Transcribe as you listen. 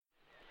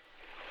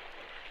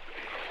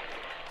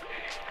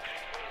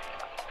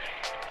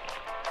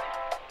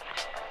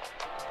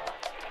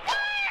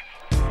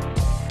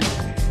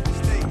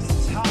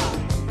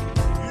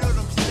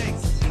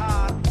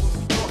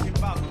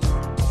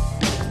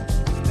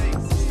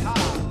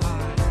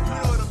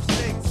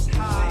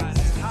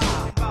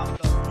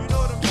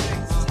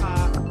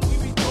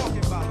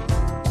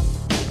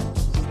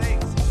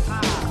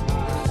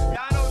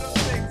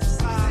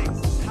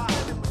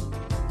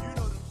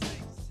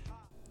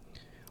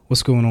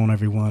What's going on,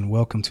 everyone?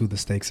 Welcome to the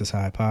Stakes is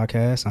High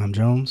podcast. I'm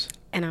Jones.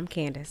 And I'm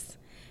Candace.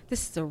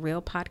 This is a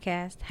real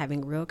podcast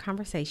having real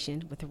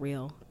conversation with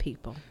real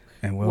people.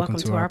 And welcome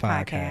to our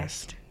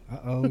podcast.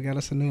 We got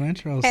us a new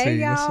intro. Hey,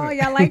 y'all.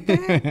 Y'all like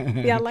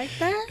that? Y'all like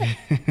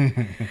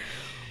that?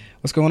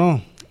 What's going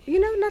on?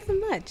 Nothing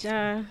much.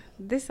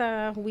 This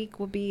week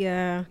will be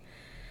a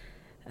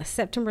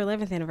September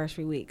 11th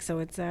anniversary week. So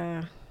it's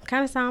kind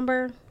of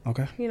somber.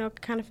 Okay.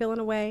 Kind of feeling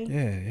away.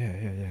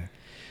 Yeah.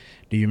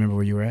 Do you remember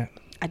where you were at?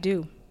 I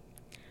do.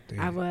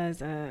 I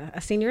was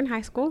a senior in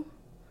high school,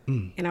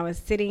 and I was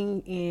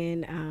sitting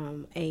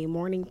in a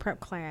morning prep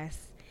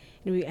class,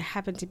 and we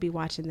happened to be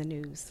watching the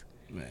news.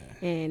 Man.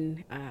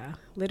 And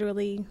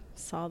literally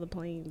saw the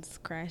planes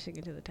crashing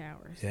into the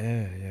towers.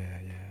 Yeah.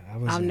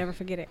 I'll never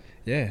forget it.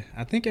 Yeah,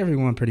 I think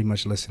everyone pretty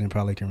much listening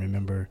probably can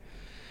remember.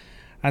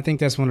 I think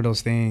that's one of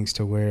those things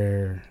to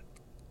where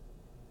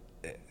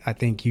I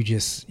think you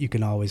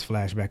can always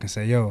flash back and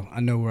say, yo,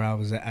 I know where I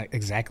was at,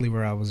 exactly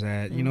where I was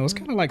at. Mm-hmm. It's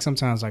kind of like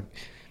sometimes like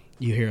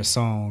you hear a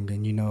song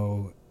and,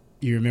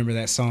 you remember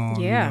that song.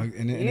 Yeah.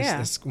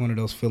 It's one of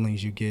those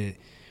feelings you get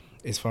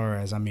as far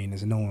as,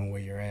 as knowing where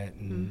you're at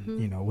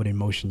and, what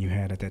emotion you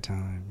had at that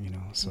time,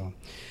 So,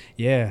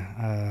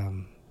 yeah.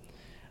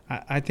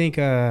 I think,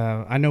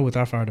 I know with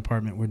our fire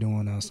department, we're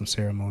doing some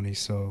ceremonies.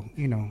 So,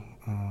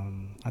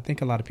 I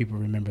think a lot of people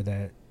remember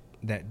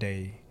that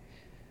day,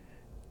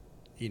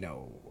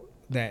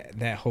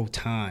 that whole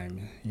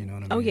time, you know what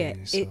I mean? Oh, yeah.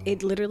 So,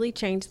 It literally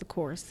changed the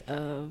course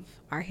of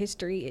our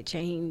history. It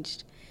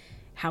changed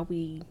how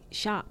we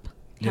shop,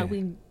 how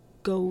we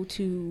go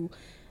to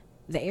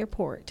the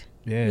airport.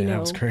 Yeah, that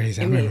was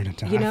crazy. I remember that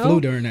time. I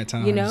flew during that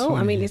time.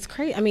 It's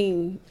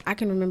crazy. I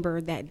can remember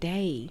that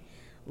day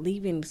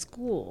leaving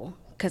school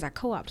because I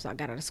co-op, so I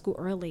got out of school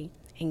early,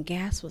 and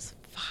gas was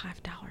 $5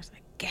 a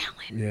gallon.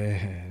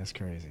 Yeah, that's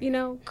crazy.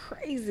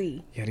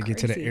 Crazy. You had to get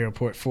to the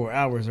airport 4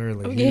 hours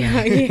early.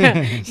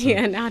 Yeah.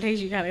 So,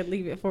 nowadays you got to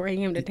leave at 4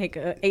 a.m. to take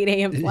a 8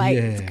 a.m. flight.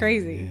 It's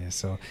crazy. Yeah,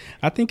 so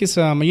I think it's,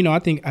 I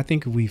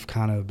think we've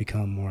kind of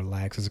become more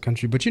lax as a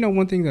country. But,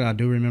 one thing that I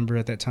do remember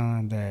at that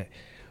time, that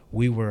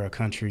we were a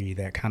country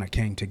that kind of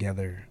came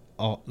together,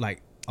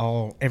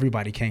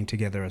 everybody came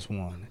together as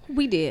one.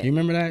 We did. You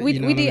remember that? We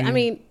did. I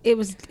mean, it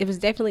was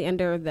definitely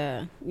under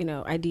the,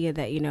 idea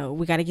that,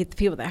 we got to get the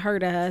people that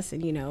hurt us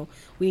and,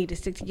 we need to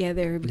stick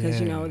together because,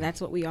 that's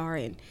what we are.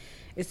 And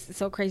it's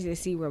so crazy to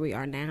see where we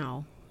are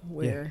now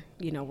where,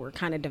 we're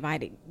kind of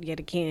divided yet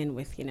again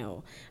with,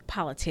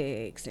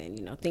 politics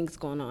and, things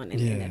going on in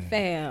the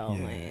NFL.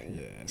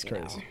 Yeah, it's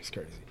crazy. It's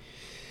crazy.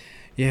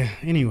 Yeah,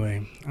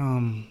 anyway,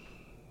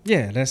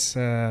 yeah, that's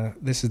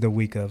this is the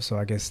week of, so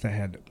I guess that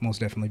had most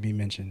definitely be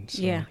mentioned.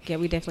 So. Yeah,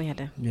 we definitely had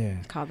to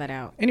call that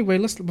out. Anyway,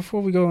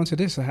 before we go into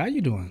this, how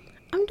you doing?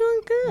 I'm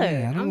doing good.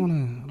 Yeah, I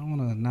don't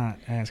wanna not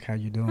ask how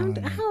you doing.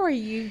 How are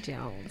you,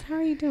 Jones? How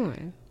are you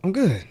doing? I'm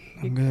good.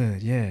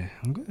 Yeah,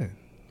 I'm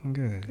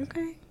good.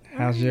 Okay.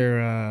 How's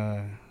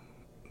your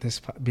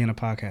being a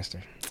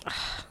podcaster?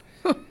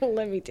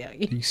 Let me tell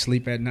you. You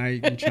sleep at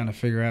night. You're trying to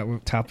figure out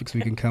what topics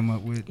we can come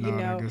up with. And all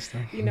that good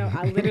stuff.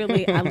 I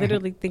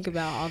literally think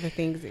about all the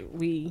things that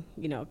we,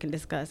 can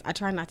discuss. I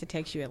try not to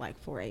text you at like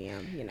 4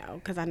 a.m.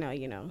 Because I know,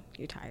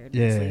 you're tired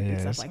and sleep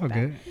and stuff like that.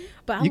 Good.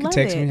 But you can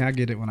text me. I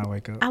get it when I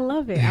wake up. I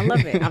love it.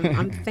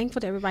 I'm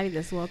thankful to everybody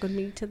that's welcomed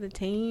me to the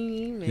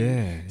team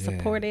and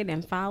supported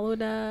and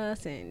followed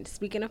us. And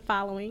speaking of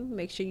following,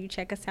 make sure you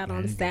check us out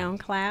on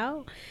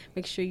SoundCloud.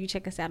 Make sure you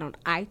check us out on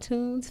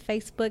iTunes,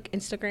 Facebook,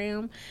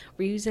 Instagram.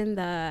 We're using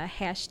the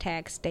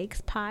hashtag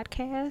Stakes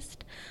Podcast.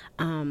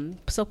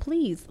 So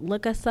please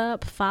look us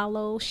up,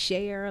 follow,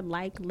 share,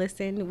 like,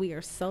 listen. We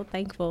are so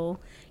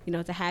thankful,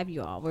 to have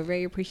you all. We're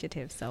very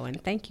appreciative.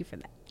 And thank you for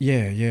that.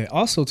 Yeah.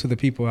 Also to the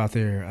people out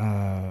there,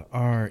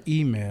 our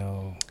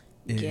email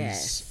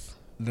is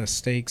the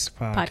Stakes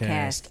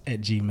Podcast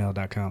at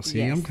gmail.com. See,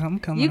 yes. I'm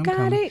coming. You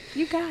got it.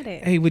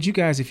 Hey, if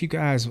you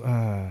guys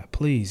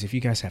please, if you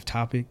guys have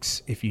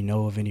topics, if you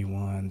know of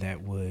anyone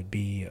that would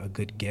be a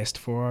good guest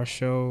for our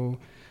show,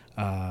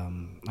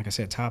 like I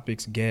said,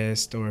 topics,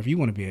 guest, or if you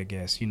want to be a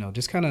guest,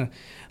 just kind of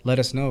let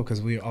us know, because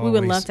we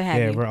would love to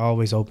have you. We're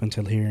always open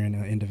to hearing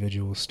an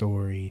individual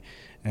story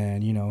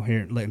and,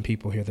 letting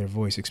people hear their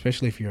voice,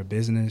 especially if you're a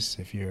business,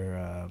 if you're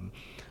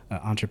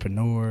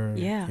entrepreneur.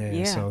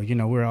 Yeah. So,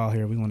 we're all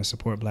here. We want to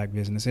support Black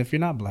business. If you're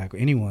not Black,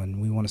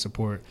 anyone, we want to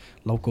support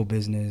local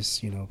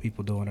business,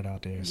 people doing it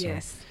out there. So,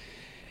 yes.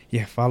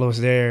 Yeah, follow us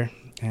there,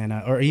 and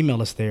or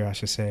email us there, I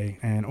should say,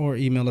 or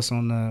email us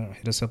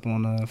hit us up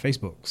on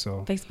Facebook.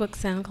 So Facebook,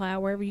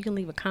 SoundCloud, wherever you can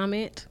leave a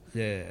comment.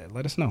 Yeah,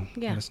 let us know.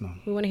 Yeah, let us know.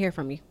 We want to hear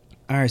from you.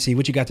 All right, see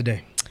what you got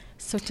today.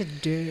 So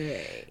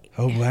today,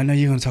 oh boy, I know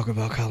you're gonna talk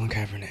about Colin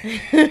Kaepernick.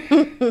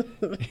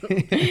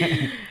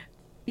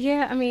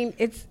 Yeah,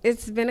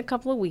 it's been a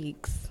couple of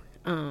weeks,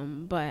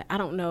 but I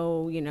don't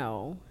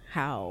know,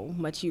 how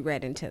much you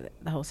read into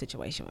the whole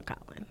situation with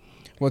Colin.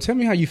 Well, tell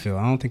me how you feel.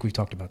 I don't think we've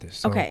talked about this.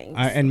 So okay.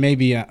 And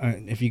maybe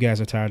if you guys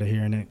are tired of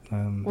hearing it.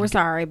 We're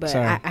sorry, but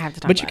I have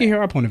to talk But you can hear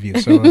our point of view,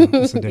 so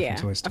it's a different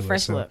twist to it. A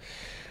fresh look.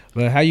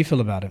 But how you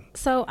feel about it?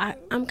 So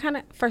I'm kind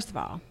of, first of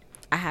all,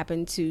 I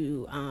happen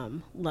to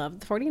love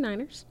the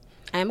 49ers.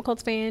 I am a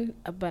Colts fan,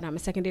 but I'm a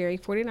secondary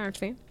 49ers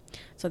fan.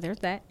 So there's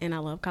that. And I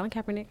love Colin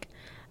Kaepernick.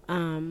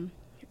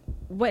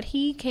 What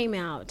he came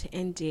out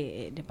and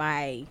did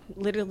by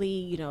literally,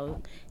 you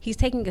know, he's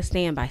taking a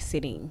stand by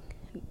sitting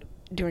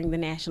during the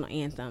national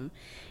anthem.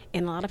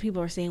 And a lot of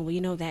people are saying, well,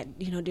 you know, that,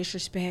 you know,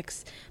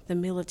 disrespects the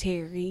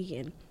military,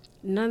 and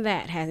none of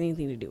that has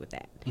anything to do with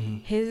that.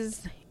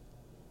 Mm-hmm.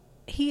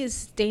 He is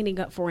standing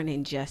up for an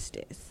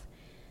injustice.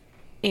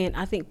 And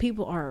I think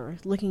people are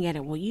looking at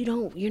it, well,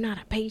 you're not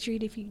a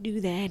patriot if you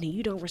do that, and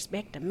you don't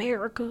respect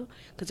America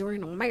because we're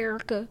in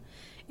America.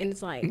 And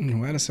it's like,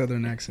 why the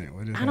Southern accent?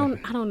 What is I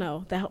don't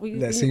know.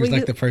 That seems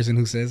like the person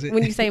who says it.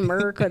 When you say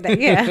America,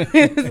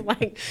 it's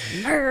like,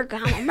 America,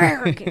 I'm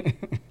American.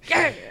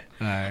 Yeah.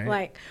 All right.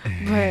 Like,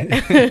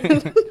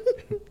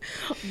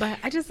 but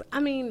I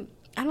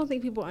don't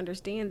think people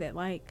understand that,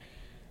 like,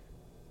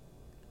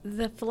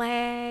 the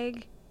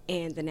flag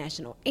and the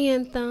national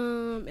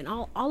anthem and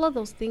all of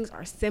those things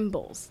are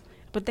symbols,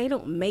 but they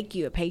don't make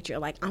you a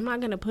patriot. Like, I'm not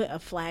going to put a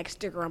flag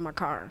sticker on my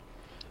car.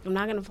 I'm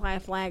not going to fly a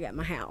flag at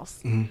my house.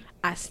 Mm-hmm.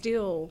 I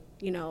still,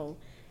 you know,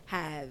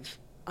 have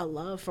a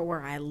love for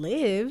where I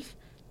live,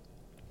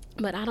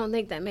 but I don't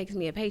think that makes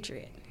me a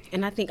patriot.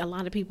 And I think a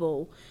lot of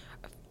people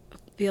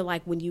feel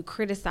like when you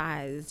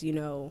criticize, you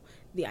know,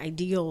 the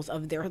ideals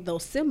of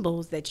those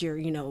symbols, that you're,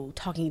 you know,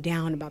 talking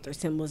down about their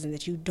symbols and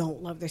that you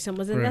don't love their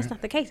symbols. And that's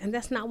not the case. And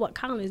that's not what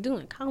Colin is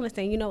doing. Colin is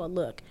saying, you know what,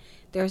 look,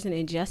 there's an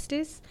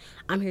injustice.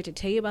 I'm here to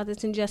tell you about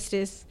this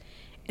injustice.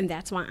 And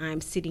that's why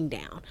I'm sitting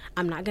down.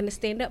 I'm not going to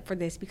stand up for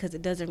this because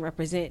it doesn't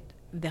represent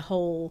the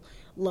whole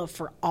love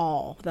for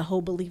all, the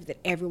whole belief that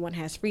everyone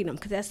has freedom,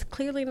 because that's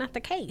clearly not the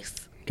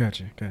case.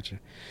 Gotcha.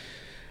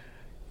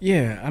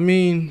 Yeah, I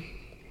mean,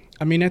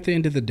 at the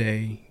end of the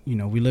day, you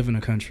know, we live in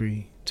a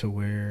country to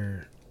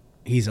where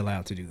he's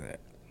allowed to do that.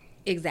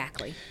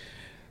 Exactly.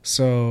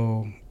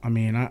 So, I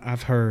mean,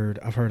 I've heard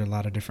a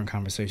lot of different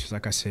conversations.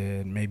 Like I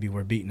said, maybe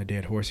we're beating a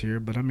dead horse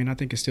here, but I mean, I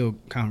think it's still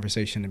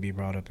conversation to be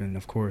brought up. And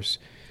of course,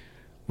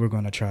 we're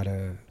going to try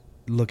to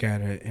look at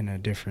it in a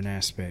different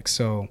aspect.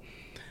 So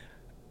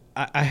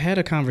I had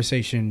a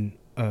conversation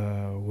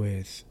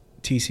with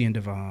TC and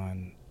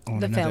Devon on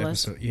the another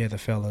fellas. episode. Yeah, the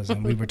fellas.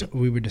 And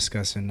we were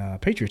discussing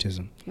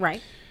patriotism.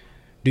 Right.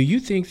 Do you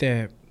think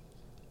that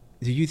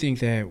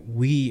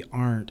we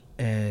aren't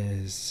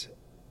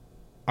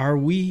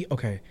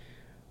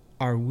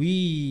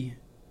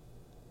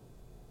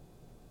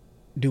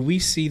do we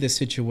see the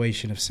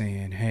situation of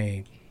saying,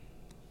 hey,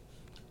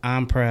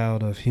 I'm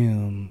proud of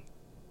him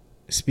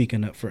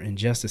speaking up for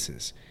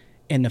injustices?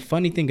 And the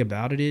funny thing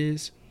about it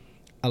is,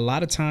 a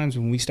lot of times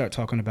when we start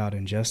talking about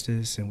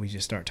injustice and we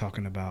just start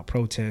talking about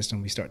protest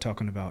and we start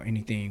talking about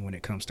anything when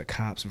it comes to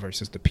cops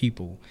versus the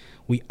people,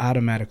 we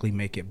automatically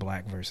make it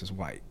black versus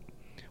white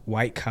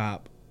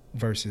cop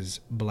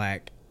versus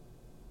black,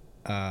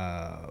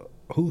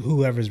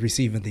 whoever's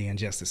receiving the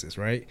injustices,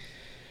 right?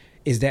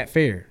 Is that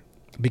fair?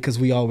 Because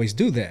we always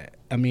do that.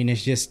 I mean,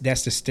 that's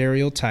the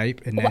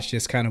stereotype, and that's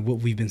just kind of what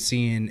we've been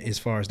seeing as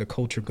far as the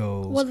culture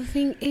goes. Well, the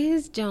thing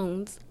is,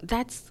 Jones,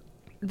 that's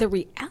the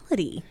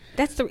reality.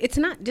 It's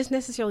not just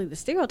necessarily the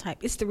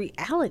stereotype. It's the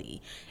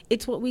reality.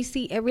 It's what we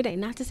see every day.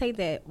 Not to say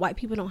that white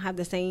people don't have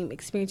the same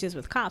experiences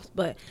with cops,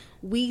 but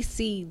we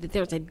see that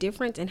there's a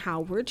difference in how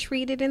we're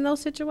treated in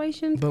those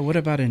situations. But what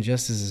about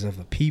injustices of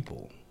the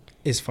people,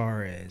 as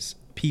far as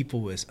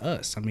people as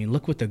us? I mean,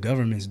 look what the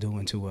government's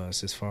doing to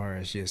us as far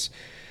as just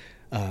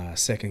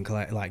second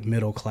class, like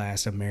middle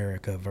class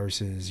America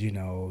versus, you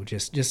know,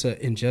 just an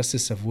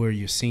injustice of where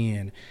you're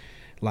seeing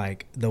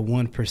like the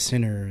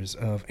 1%ers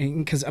of,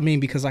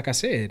 because like I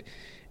said,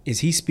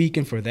 is he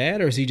speaking for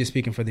that, or is he just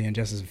speaking for the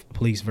injustice of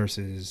police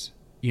versus,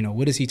 you know,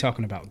 what is he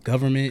talking about?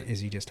 Government? Is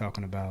he just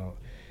talking about,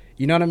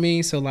 you know what I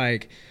mean? So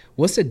like,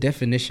 what's the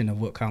definition of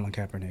what Colin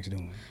Kaepernick's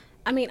doing?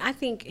 I mean, I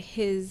think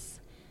his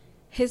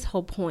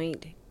whole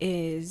point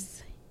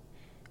is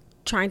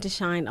trying to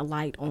shine a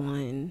light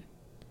on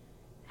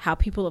how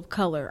people of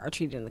color are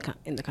treated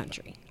in the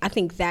country. I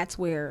think that's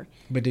where.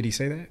 But did he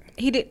say that?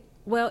 He did.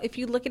 Well, if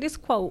you look at his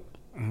quote,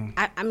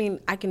 I mean,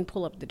 I can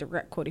pull up the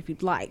direct quote if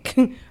you'd like.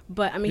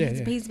 But I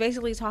mean, he's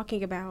basically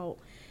talking about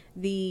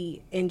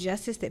the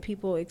injustice that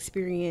people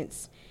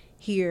experience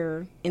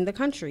here in the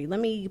country. Let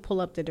me pull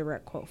up the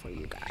direct quote for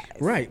you guys.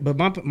 Right, but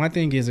my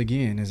thing is,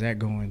 again, is that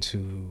going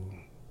to?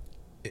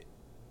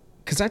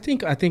 Because I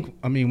think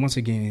I mean, once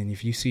again,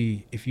 if you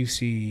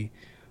see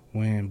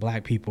when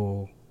black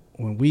people,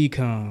 when we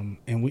come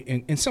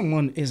and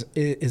someone is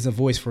a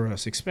voice for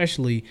us,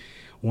 especially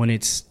when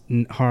it's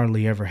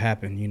hardly ever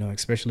happened, you know,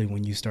 especially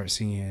when you start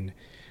seeing,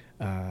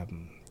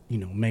 you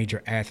know,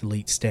 major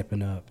athletes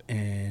stepping up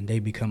and they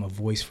become a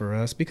voice for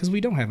us, because we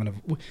don't have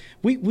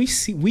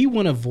we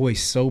want a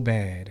voice so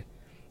bad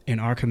in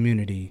our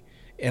community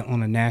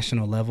on a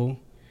national level.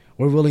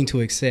 We're willing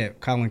to accept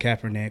Colin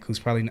Kaepernick, who's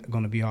probably not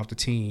going to be off the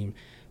team,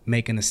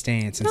 making a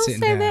stance and sitting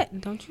down.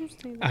 Don't you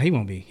say that. He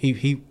won't be.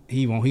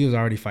 He won't. He was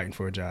already fighting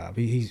for a job.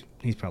 He's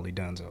probably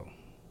done so.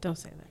 Don't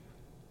say that.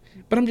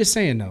 But I'm just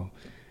saying though,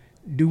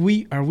 do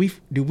we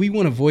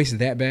want a voice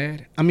that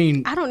bad? I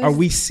mean, are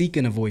we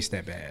seeking a voice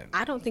that bad?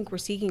 I don't think we're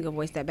seeking a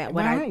voice that bad.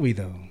 Why aren't we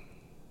though?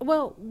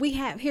 Well,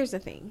 here's the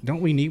thing.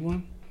 Don't we need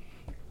one?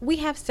 We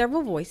have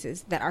several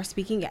voices that are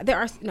speaking out.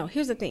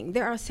 Here's the thing.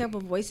 There are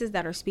several voices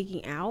that are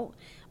speaking out,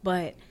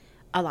 but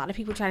a lot of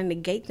people try to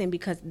negate them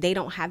because they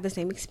don't have the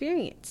same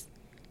experience.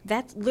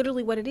 That's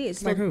literally what it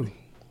is. Like who?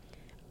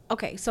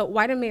 Okay, so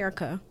white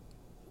America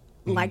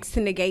likes to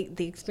negate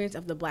the experience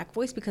of the black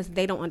voice because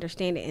they don't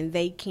understand it and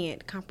they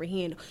can't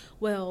comprehend.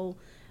 Well,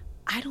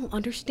 I don't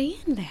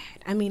understand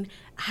that. I mean,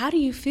 how do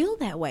you feel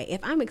that way?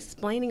 If I'm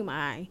explaining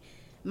my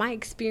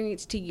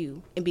experience to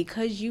you and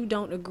because you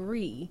don't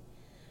agree,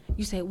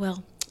 you say,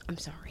 well, I'm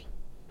sorry.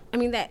 I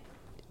mean, that,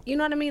 you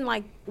know what I mean?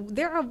 Like,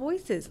 there are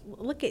voices.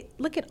 Look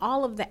at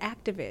all of the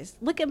activists.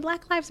 Look at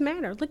Black Lives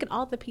Matter. Look at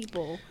all the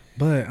people.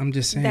 But I'm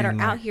just saying that are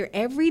out here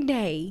every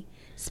day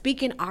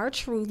speaking our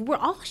truth. We're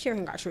all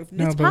sharing our truth.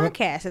 This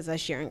podcast is us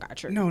sharing our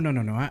truth. No.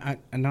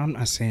 I'm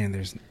not saying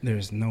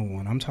there's no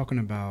one. I'm talking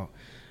about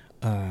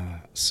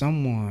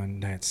someone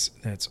that's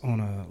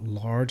on a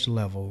large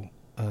level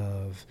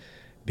of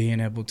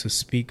being able to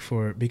speak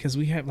for, because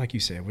we have, like you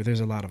said, where there's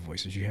a lot of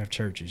voices. You have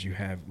churches. You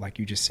have, like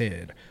you just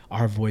said,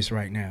 our voice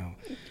right now.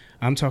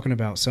 I'm talking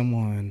about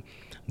someone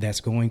that's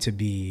going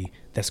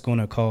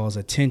to cause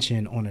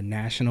attention on a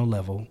national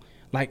level.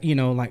 Like, you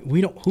know, like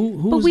we don't,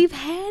 who. But we've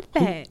had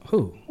that.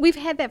 Who? We've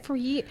had that for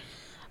years.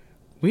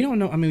 We don't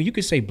know. I mean, you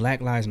could say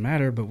Black Lives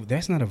Matter, but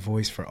that's not a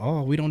voice for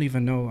all. We don't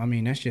even know. I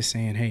mean, that's just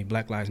saying, hey,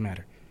 Black Lives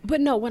Matter.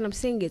 But no, what I'm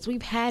saying is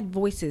we've had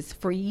voices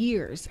for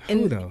years.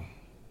 Who though?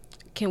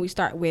 Can we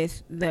start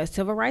with the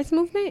civil rights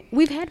movement?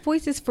 We've had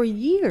voices for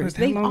years.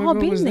 They've all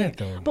been there.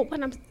 But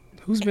when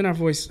who's been our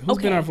voice?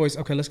 Been our voice?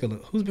 Okay, let's go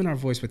look. Who's been our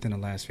voice within the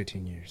last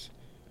 15 years?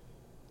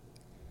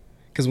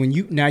 Because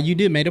you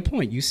did make a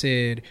point. You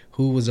said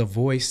who was a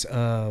voice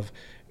of,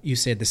 you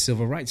said the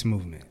civil rights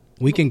movement.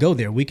 We can go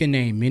there. We can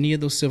name many of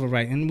those civil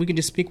rights, and we can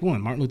just pick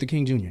one, Martin Luther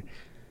King Jr.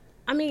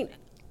 I mean,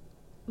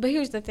 but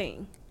here's the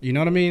thing. You know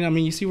what I mean? I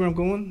mean, you see where I'm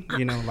going?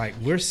 You know, like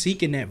we're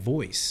seeking that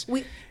voice.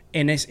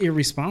 And that's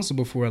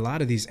irresponsible for a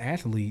lot of these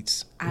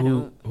athletes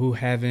who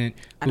haven't.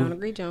 I don't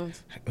agree,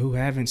 Jones. Who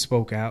haven't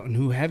spoke out and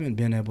who haven't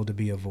been able to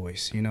be a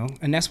voice, you know?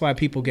 And that's why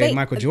people gave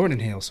Michael Jordan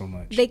hell so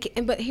much.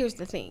 But here's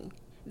the thing.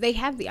 They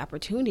have the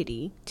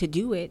opportunity to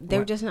do it.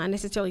 They're just not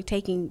necessarily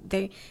taking.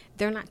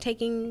 They're not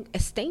taking a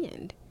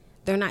stand.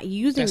 They're not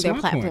using their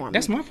platform.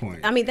 That's my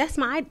point. I mean, that's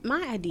my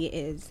idea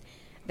is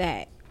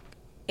that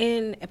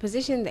in a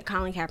position that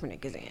Colin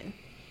Kaepernick is in,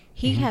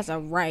 he has a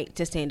right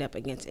to stand up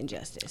against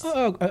injustice.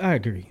 Oh, I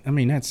agree. I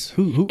mean, that's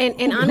who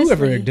honestly,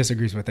 whoever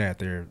disagrees with that,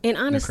 they're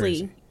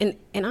crazy.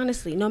 And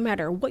honestly, no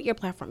matter what your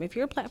platform, if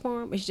your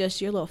platform is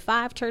just your little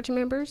 5 church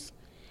members,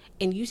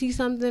 and you see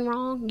something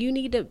wrong, you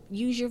need to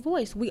use your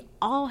voice. We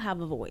all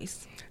have a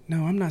voice.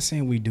 No, I'm not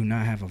saying we do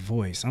not have a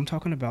voice. I'm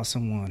talking about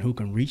someone who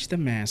can reach the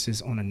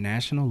masses on a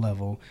national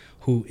level,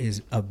 who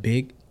is a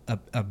big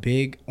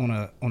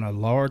on a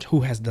large,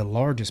 who has the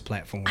largest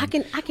platform. I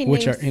can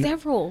name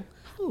several.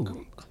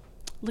 Who?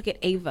 Look at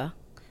Ava.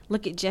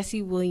 Look at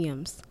Jesse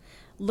Williams.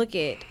 Look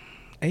at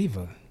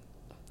Ava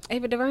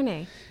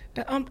DuVernay.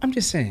 I'm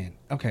just saying.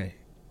 Okay.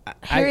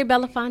 Harry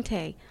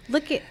Belafonte.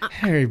 Look at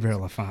Harry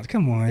Belafonte.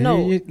 Come on,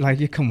 no.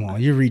 Come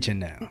on, you're reaching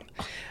now.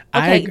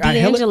 Okay,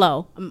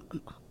 D'Angelo,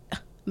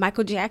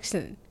 Michael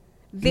Jackson.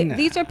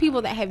 These are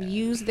people that have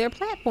used their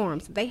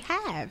platforms. They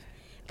have.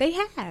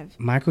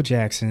 Michael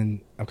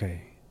Jackson.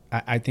 Okay,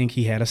 I think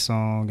he had a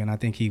song, and I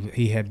think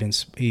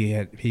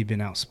he'd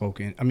been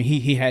outspoken. I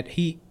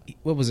mean,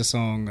 what was the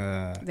song?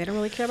 They don't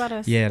really care about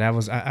us. Yeah, that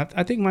was.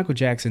 I think Michael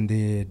Jackson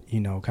did,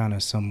 kind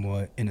of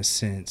somewhat in a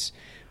sense.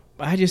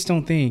 I just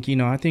don't think,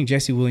 I think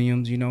Jesse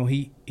Williams,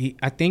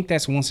 I think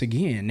that's, once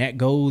again, that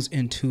goes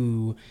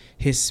into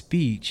his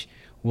speech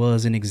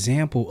was an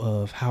example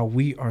of how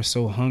we are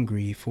so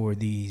hungry for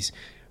these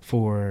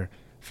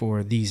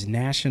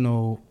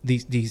national,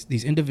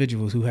 these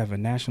individuals who have a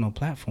national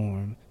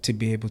platform to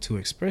be able to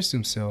express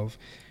themselves,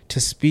 to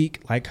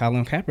speak, like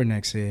Colin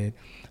Kaepernick said,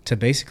 to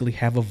basically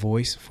have a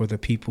voice for the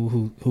people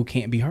who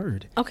can't be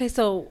heard. Okay,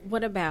 so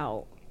what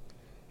about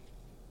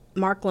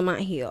Mark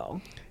Lamont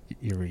Hill?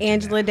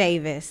 Angela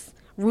Davis,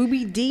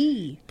 Ruby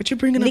Dee, but you're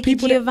bringing Nikki up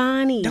people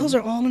Giovanni. Those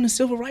are all in the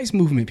civil rights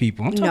movement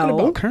people. I'm talking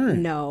about current.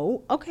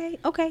 No, okay.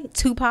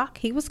 Tupac,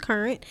 he was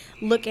current.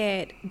 Look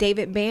at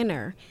David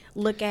Banner.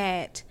 Look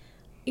at,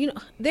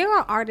 there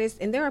are artists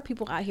and there are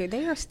people out here.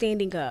 They are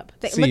standing up.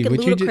 Look at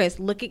Ludacris.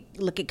 Look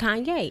at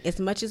Kanye. As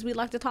much as we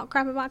like to talk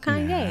crap about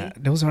Kanye,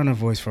 those aren't a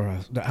voice for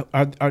us.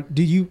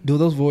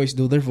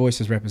 Do their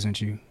voices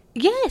represent you?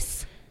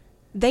 Yes.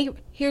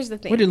 Here's the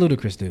thing. What did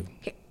Ludacris do?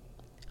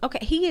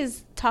 Okay, he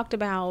is talked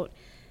about.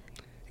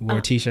 He wore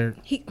a T-shirt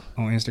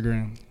on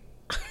Instagram.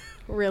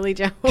 Really,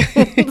 Joe?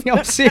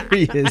 I'm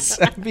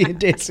serious. I'm being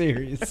dead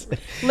serious.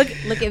 Look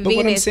at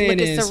Venus.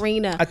 Look at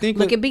Serena.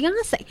 Look at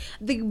Beyonce.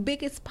 The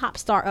biggest pop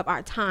star of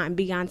our time,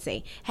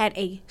 Beyonce, had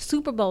a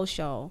Super Bowl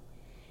show.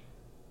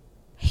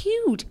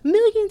 Huge.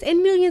 Millions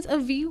and millions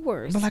of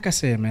viewers. But like I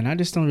said, man, I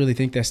just don't really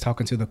think that's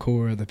talking to the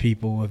core of the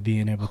people of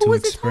being able to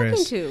express. Who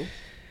is it talking to?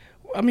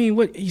 I mean,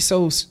 what?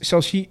 So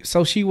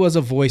she was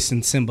a voice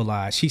and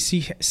symbolized.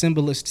 She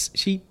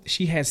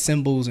had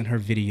symbols in her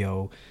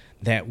video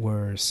that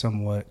were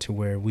somewhat to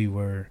where we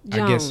were.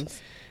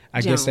 Jones.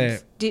 I guess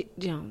that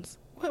Jones.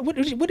 What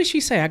did she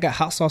say? I got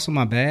hot sauce on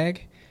my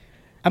bag.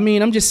 I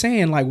mean, I'm just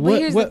saying, like,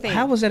 what?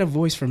 How was that a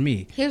voice for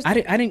me? I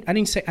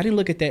didn't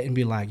look at that and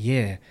be like,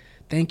 yeah,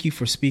 thank you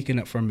for speaking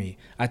up for me.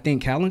 I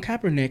think Colin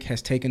Kaepernick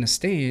has taken a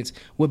stance.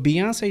 What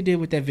Beyonce did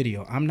with that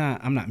video, I'm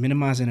not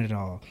minimizing it at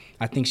all.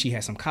 I think she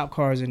had some cop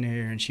cars in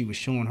there and she was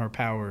showing her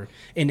power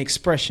in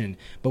expression.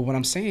 But what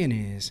I'm saying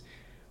is,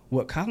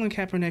 what Colin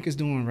Kaepernick is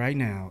doing right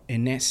now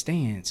in that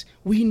stance,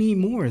 we need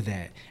more of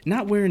that.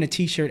 Not wearing a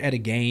T-shirt at a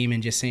game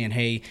and just saying,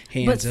 hey,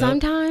 hands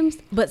up.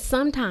 But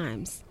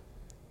sometimes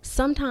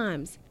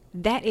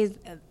that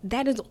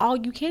is all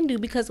you can do,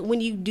 because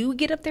when you do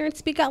get up there and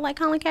speak out like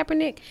Colin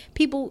Kaepernick,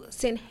 people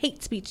send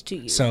hate speech to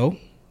you. So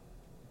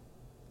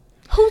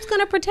who's going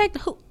to protect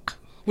who?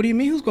 What do you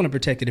mean who's going to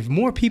protect it? If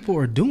more people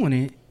are doing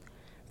it,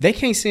 they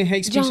can't send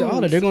hate speech to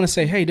all that. They're going to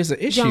say, hey, there's an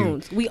issue.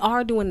 Jones, we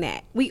are doing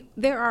that.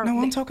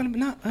 I'm talking about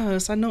not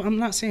us. I know I'm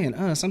not saying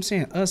us. I'm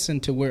saying us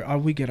into where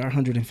we get our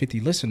 150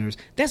 listeners.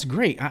 That's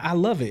great. I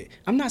love it.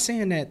 I'm not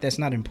saying that's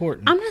not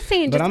important. I'm not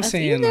saying just us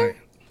either.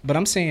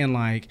 I'm saying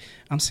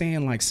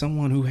like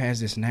someone who has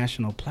this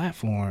national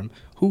platform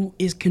who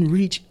can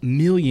reach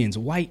millions,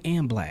 white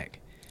and black.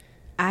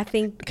 I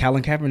think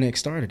Colin Kaepernick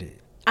started it.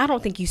 I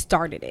don't think he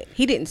started it.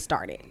 He didn't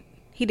start it.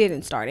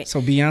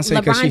 So Beyonce,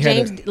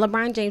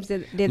 LeBron James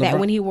did that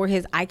when he wore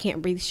his "I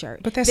Can't Breathe"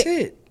 shirt. But that's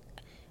it.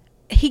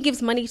 He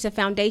gives money to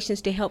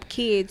foundations to help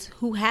kids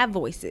who have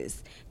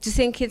voices, to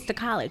send kids to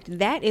college.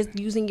 That is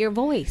using your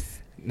voice.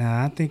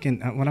 Nah, I'm thinking.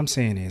 What I'm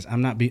saying is,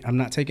 I'm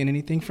not taking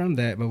anything from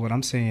that. But what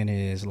I'm saying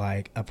is,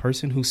 like, a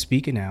person who's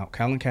speaking out,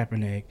 Colin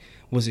Kaepernick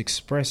was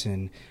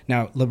expressing.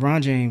 Now,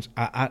 LeBron James,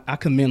 I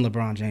commend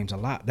LeBron James a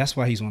lot. That's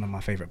why he's one of my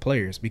favorite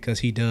players, because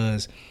he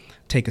does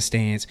take a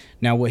stance.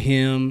 Now, what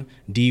him,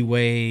 D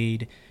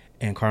Wade,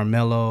 and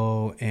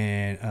Carmelo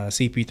and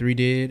CP3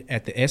 did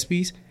at the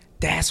ESPYs,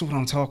 that's what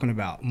I'm talking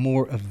about.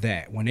 More of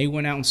that. When they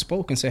went out and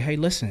spoke and said, hey,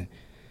 listen,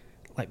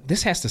 like,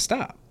 this has to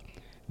stop.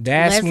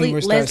 That's when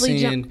we're starting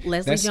seeing.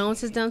 Leslie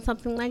Jones has done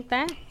something like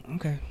that.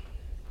 Okay.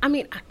 I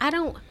mean, I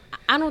don't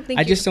think.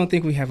 I just don't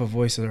think we have a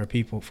voice of our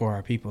people for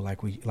our people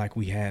like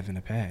we have in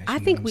the past. I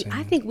think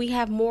we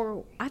have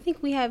more. I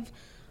think we have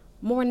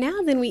more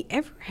now than we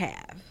ever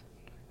have.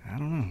 I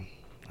don't know.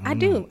 I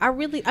do.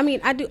 I mean,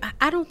 I do.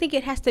 I don't think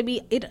it has to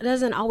be. It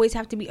doesn't always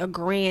have to be a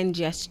grand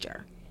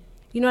gesture.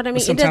 You know what I mean?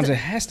 But sometimes it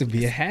has to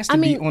be. It has to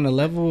be on the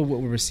level of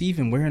what we're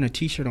receiving. Wearing a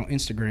T-shirt on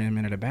Instagram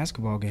and at a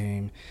basketball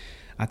game,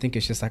 I think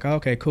it's just like, oh,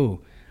 okay,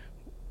 cool.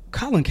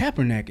 Colin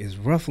Kaepernick is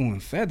ruffling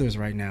feathers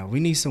right now. We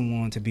need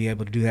someone to be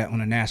able to do that on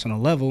a national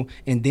level,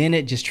 and then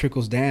it just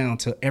trickles down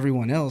to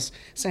everyone else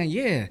saying,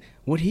 yeah,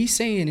 what he's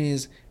saying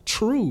is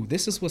true.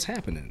 This is what's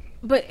happening.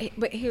 But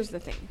here's the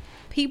thing.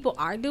 People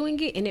are doing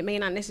it, and it may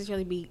not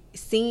necessarily be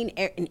seen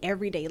in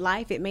everyday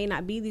life. It may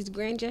not be these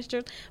grand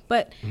gestures,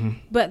 but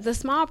the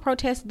small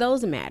protests,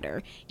 those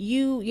matter.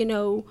 You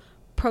know,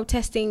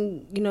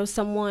 protesting,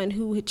 someone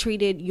who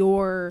treated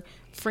your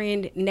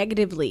friend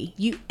negatively.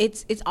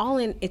 It's all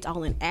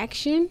in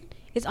action.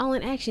 It's all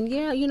in action.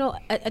 Yeah,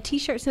 a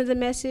T-shirt sends a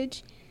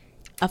message.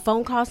 A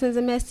phone call sends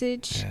a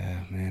message.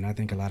 Yeah, man. I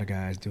think a lot of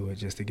guys do it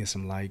just to get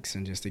some likes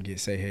and just to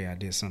say, hey, I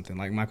did something.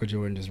 Like Michael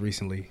Jordan just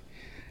recently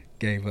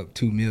gave up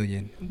 $2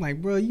 million. I'm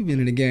like, bro, you've been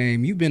in the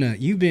game. You've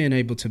been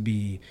able to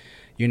be,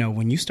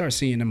 when you start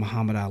seeing the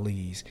Muhammad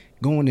Ali's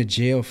going to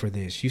jail for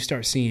this, you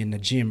start seeing the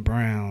Jim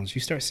Browns,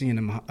 you start seeing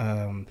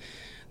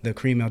the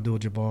Kareem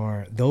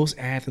Abdul-Jabbar. Those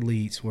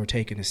athletes were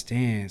taking a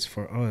stance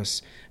for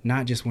us,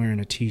 not just wearing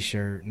a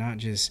T-shirt, not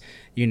just,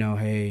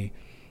 hey,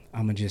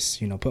 I'm going to just,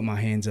 put my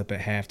hands up at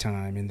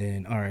halftime and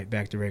then, all right,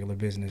 back to regular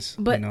business.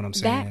 But you know what I'm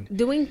saying?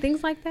 Doing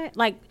things like that,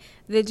 like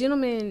the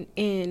gentleman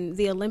in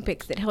the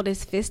Olympics that held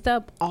his fist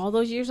up all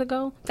those years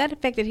ago, that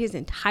affected his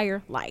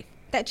entire life.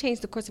 That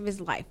changed the course of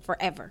his life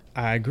forever.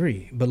 I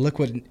agree. But look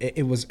what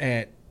it was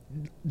at.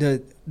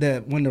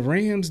 When the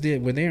Rams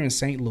were there in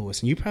St. Louis,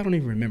 and you probably don't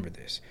even remember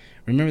this.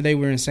 Remember they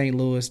were in St.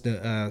 Louis,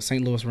 the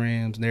St. Louis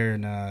Rams, they're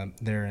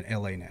in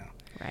LA now.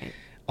 Right.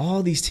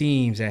 All these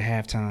teams at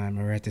halftime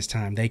or at this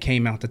time, they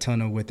came out the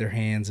tunnel with their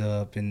hands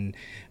up and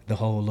the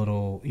whole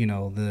little,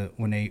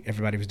 when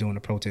everybody was doing the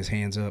protest,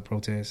 hands up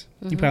protest.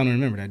 You probably don't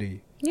remember that, do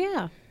you?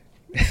 Yeah.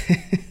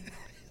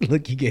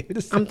 Look, you gave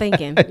it a I'm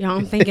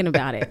thinking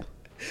about it.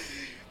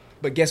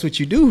 But guess what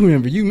you do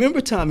remember? You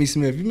remember Tommy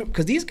Smith.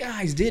 Because these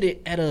guys did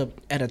it at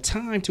a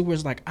time to where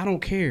it's like, I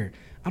don't care.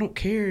 I don't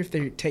care if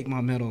they take my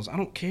medals. I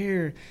don't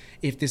care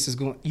if this is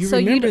going.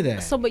 Remember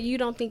that. But you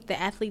don't think the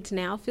athletes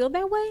now feel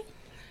that way?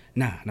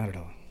 Nah, not at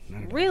all.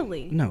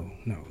 Really? No.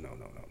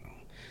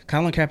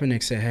 Colin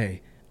Kaepernick said,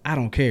 hey, I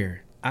don't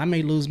care. I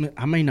may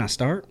not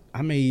start.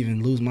 I may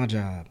even lose my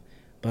job.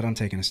 but I'm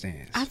taking a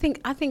stance. I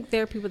think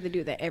there are people that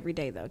do that every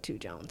day though too,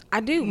 Jones. I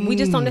do. We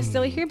just don't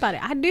necessarily hear about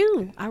it. I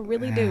do. I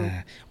really do.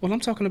 Well, I'm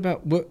talking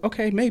about, well,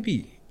 okay,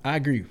 maybe. I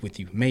agree with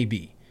you,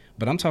 maybe.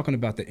 But I'm talking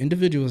about the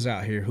individuals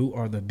out here who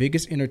are the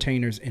biggest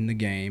entertainers in the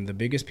game, the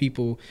biggest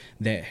people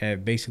that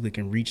have basically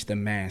can reach the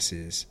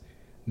masses.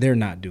 They're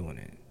not doing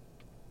it.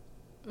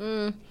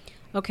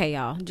 Okay,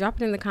 y'all.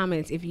 Drop it in the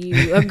comments if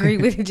you agree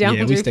with Jones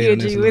yeah, we or if you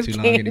agree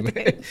with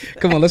anyway.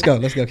 Come on, let's go.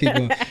 Keep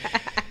going.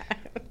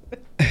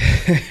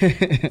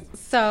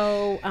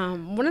 So,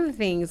 one of the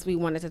things we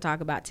wanted to talk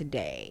about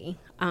today,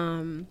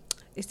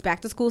 it's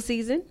back to school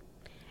season.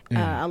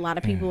 A lot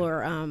of people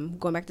are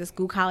going back to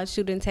school, college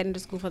students heading to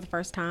school for the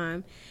first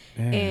time.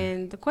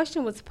 And the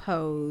question was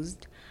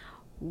posed,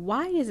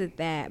 why is it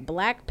that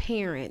black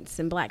parents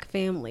and black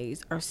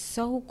families are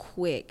so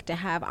quick to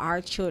have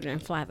our children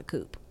fly the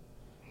coop?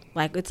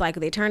 Like, it's like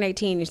they turn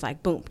 18, it's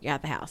like, boom, you're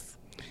out the house.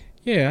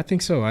 Yeah, I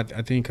think so. I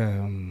think, I've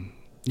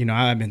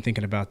been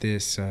thinking about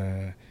this,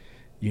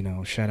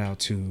 shout out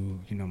to,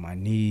 my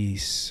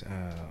niece,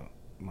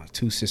 my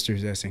two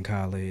sisters that's in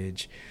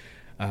college,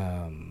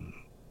 I'm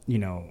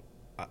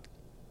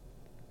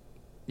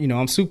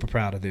super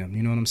proud of them.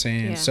 You know what I'm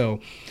saying? Yeah. So,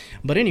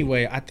 but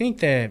anyway, I think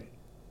that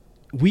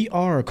we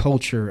are a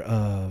culture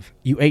of,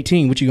 you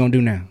 18, what you gonna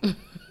do now?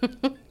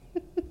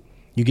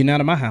 You getting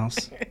out of my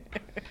house?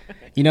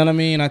 You know what I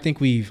mean? I think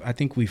we've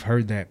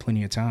heard that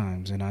plenty of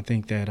times, and I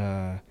think that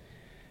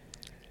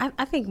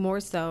I think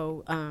more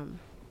so,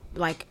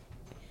 back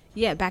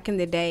in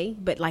the day,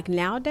 but like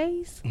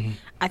nowadays,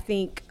 I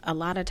think a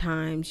lot of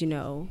times,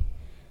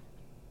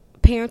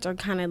 parents are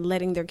kind of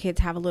letting their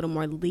kids have a little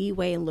more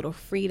leeway and little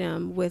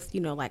freedom with,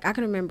 like I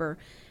can remember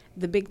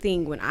the big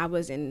thing when I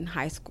was in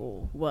high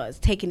school was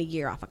taking a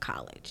year off of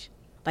college.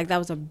 Like that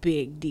was a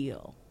big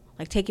deal.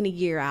 Like taking a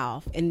year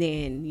off and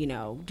then,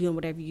 doing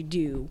whatever you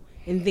do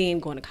and then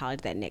going to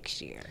college that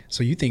next year.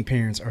 So you think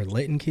parents are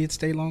letting kids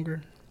stay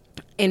longer?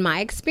 In my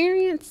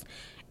experience,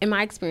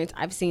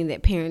 I've seen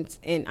that parents,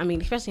 and I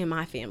mean, especially in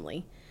my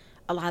family,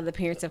 a lot of the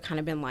parents have kind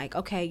of been like,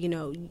 okay,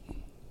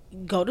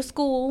 go to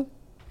school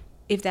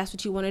if that's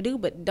what you want to do,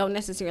 but don't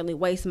necessarily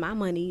waste my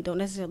money. Don't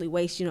necessarily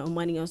waste,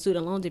 money on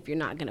student loans if you're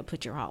not going to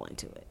put your all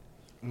into it.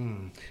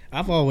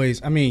 I've always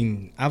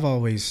heard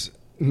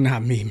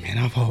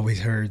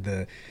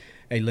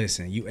hey,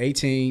 listen, you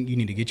 18, you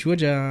need to get you a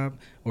job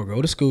or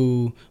go to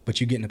school,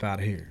 but you're getting up out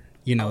of here.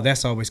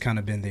 That's always kind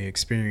of been the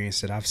experience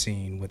that I've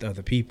seen with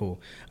other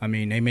people. I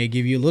mean, they may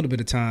give you a little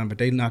bit of time, but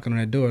they knocking on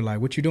that door like,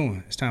 what you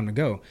doing? It's time to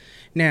go.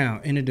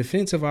 Now, in the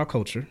defense of our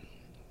culture,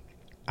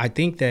 I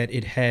think that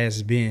it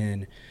has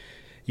been,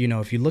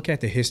 if you look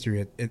at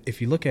history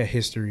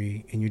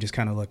and you just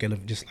kind of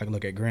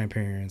look at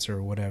grandparents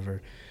or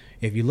whatever,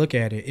 if you look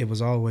at it, it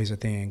was always a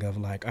thing of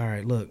like, all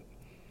right, look,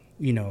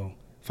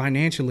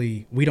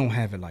 financially, we don't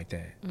have it like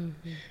that.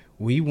 Mm-hmm.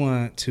 We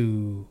want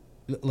to,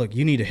 look,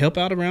 you need to help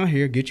out around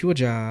here, get you a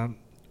job,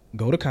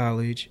 go to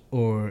college,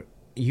 or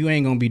you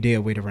ain't going to be dead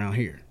weight around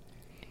here.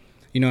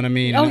 You know what I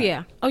mean? Oh,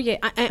 yeah.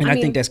 I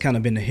think that's kind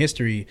of been the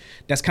history.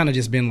 That's kind of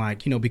just been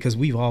like, because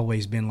we've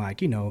always been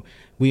like,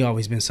 we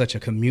always been such a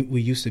community.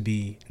 We used to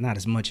be, not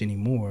as much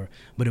anymore,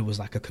 but it was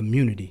like a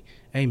community.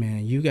 Hey,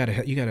 man, you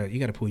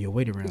gotta pull your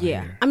weight around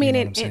here. I mean,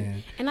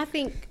 and I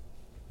think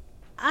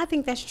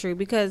that's true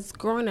because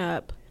growing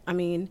up, I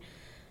mean,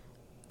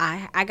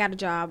 I got a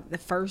job the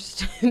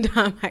first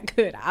time I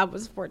could. I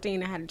was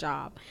 14. I had a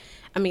job.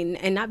 I mean,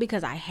 and not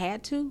because I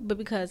had to, but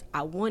because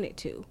I wanted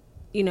to.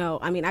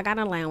 I mean, I got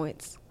an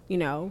allowance,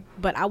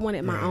 but I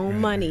wanted my own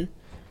money.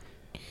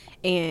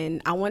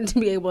 And I wanted to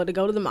be able to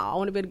go to the mall. I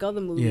wanted to be able to go to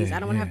the movies. I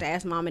don't want to have to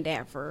ask mom and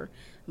dad for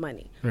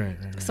money. Right.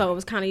 So it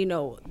was kind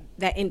of,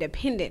 that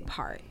independent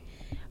part.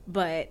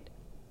 But,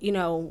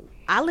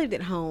 I lived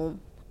at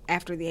home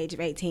after the age of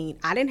 18.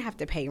 I didn't have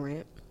to pay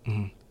rent.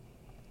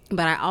 Mm-hmm.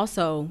 But I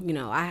also,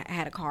 I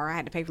had a car. I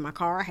had to pay for my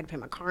car. I had to pay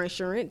my car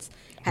insurance.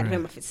 I had to pay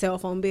my cell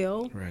phone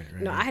bill.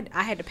 Right.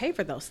 I had to pay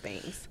for those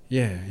things.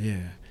 Yeah.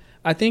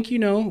 I think,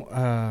 I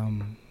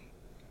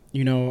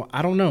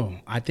don't know.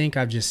 I think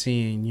I've just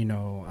seen,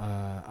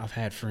 I've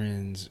had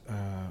friends,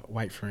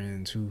 white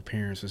friends who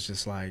parents was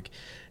just like,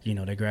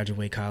 they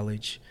graduate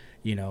college,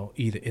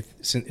 either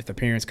if the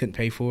parents couldn't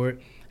pay for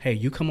it, hey,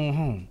 you come on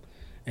home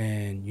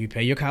and you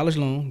pay your college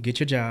loan, get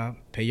your job,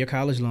 pay your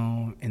college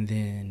loan, and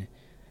then,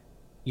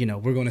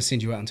 we're going to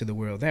send you out into the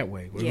world that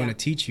way. We're going to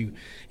teach you.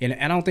 And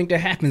I don't think that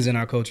happens in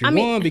our culture.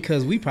 One,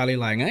 because we probably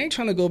like, I ain't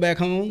trying to go back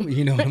home.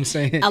 You know what I'm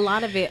saying? A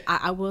lot of it,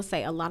 I will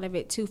say, a lot of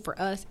it, too, for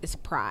us is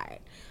pride.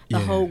 The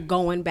whole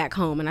going back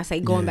home. And I say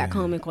going back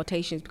home in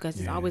quotations because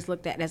it's always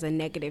looked at as a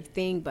negative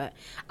thing. But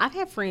I've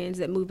had friends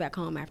that moved back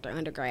home after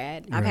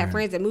undergrad. I've had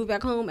friends that moved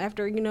back home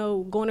after,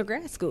 going to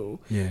grad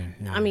school.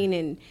 I mean,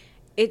 and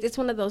it's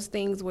one of those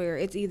things where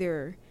it's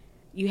either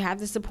you have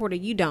the support or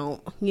you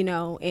don't,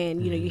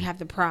 and, you have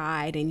the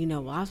pride and,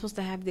 well, I'm supposed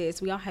to have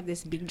this. We all have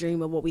this big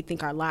dream of what we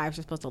think our lives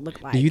are supposed to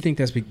look like. Do you think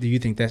that's,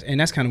 and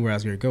that's kind of where I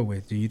was going to go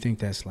with, do you think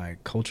that's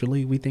like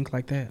culturally we think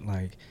like that?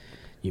 Like,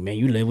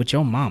 you live with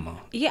your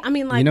mama. Yeah, I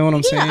mean, like, you know what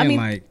I'm saying? I mean,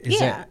 like,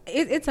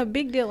 it's a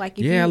big deal. Like,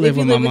 if I you live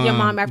with your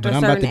mom after but a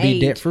I'm certain about to be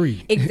age, debt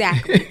free.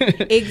 Exactly.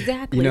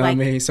 You know like,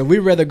 what I mean? So we'd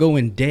rather go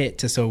in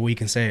debt so we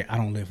can say, I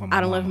don't live with my mom.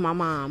 I don't live with my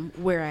mom.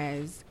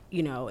 Whereas,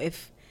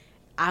 if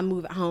I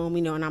move at home,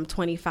 and I'm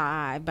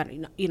 25, but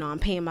I'm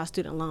paying my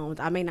student loans.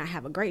 I may not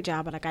have a great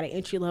job, but I got an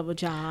entry level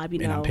job.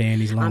 And I'm paying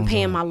these loans. I'm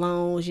paying my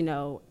loans.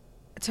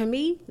 To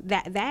me,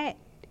 that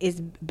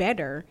is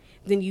better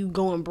than you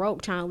going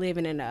broke trying to live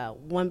in a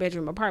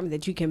 1-bedroom apartment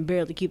that you can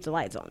barely keep the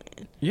lights on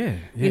in. Yeah.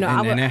 And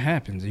that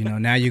happens.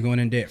 Now you're going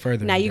in debt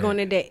further. Now you're going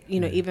in debt,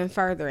 even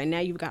further, and now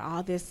you've got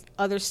all this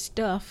other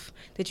stuff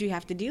that you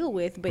have to deal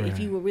with. But if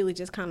you would really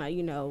just kind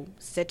of,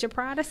 set your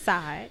pride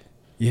aside.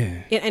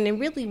 Yeah. And then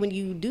really when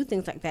you do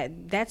things like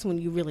that, that's when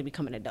you really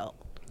become an adult.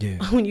 Yeah.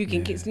 When you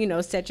can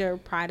set your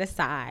pride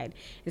aside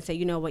and say,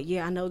 you know what,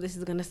 I know this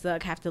is gonna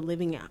suck, have to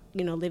living at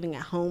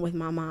home with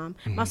my mom.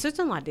 Mm-hmm. My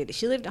sister-in-law did it.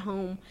 She lived at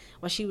home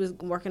while she was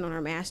working on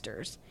her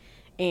master's,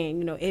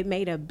 and it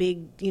made a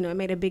big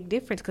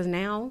difference because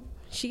now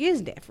she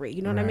is debt free.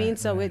 You know what I mean?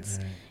 So it's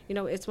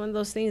it's one of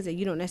those things that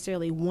you don't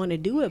necessarily want to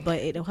do it, but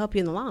it'll help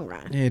you in the long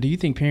run. Yeah. Do you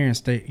think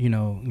parents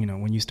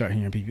when you start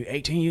hearing people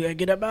 18, you gotta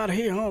get up out of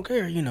here, I don't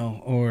care,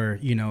 or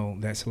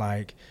that's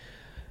like,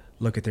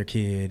 look at their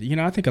kid.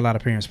 I think a lot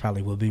of parents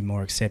probably will be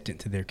more acceptant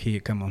to their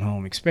kid coming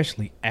home,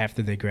 especially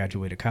after they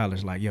graduated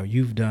college. Like,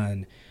 you've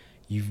done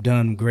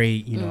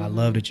great. I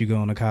love that you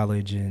go to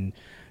college and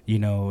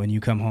you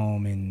come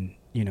home and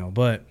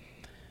but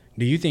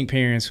do you think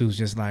parents who's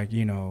just like,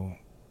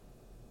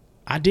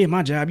 I did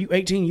my job, you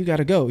 18, you got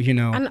to go,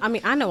 I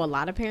mean, I know a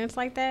lot of parents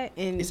like that.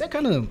 And is that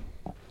kind of,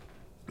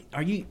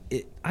 I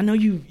know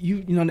you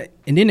and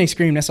then they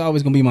scream, that's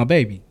always going to be my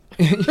baby.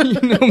 You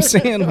know what I'm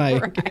saying?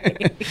 Like,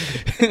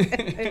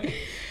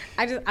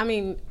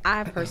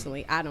 I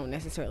personally, I don't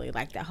necessarily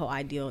like that whole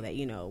ideal that,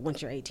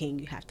 once you're 18,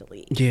 you have to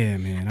leave. Yeah,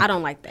 man. I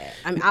don't like that.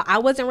 I mean, I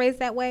wasn't raised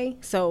that way,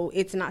 so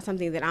it's not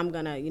something that I'm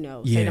going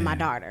to, say to my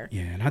daughter.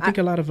 Yeah, and I think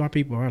a lot of our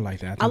people are like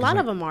that. A lot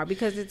of them are,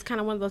 because it's kind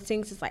of one of those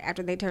things, it's like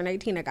after they turn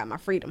 18, I got my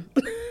freedom.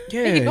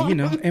 Yeah,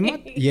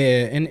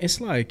 and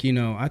it's like,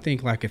 I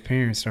think like if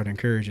parents start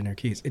encouraging their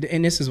kids,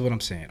 and this is what I'm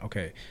saying,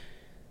 okay,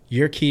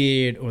 your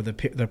kid or the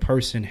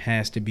person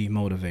has to be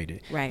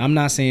motivated. Right. I'm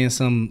not saying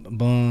some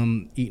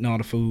bum eating all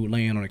the food,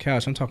 laying on the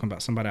couch. I'm talking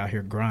about somebody out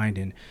here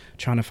grinding,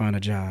 trying to find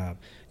a job.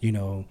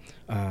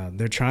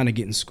 They're trying to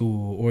get in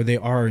school, or they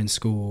are in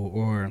school,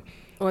 or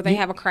they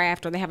have a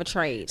craft, or they have a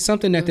trade.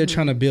 Something that they're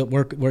trying to build,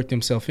 work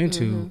themselves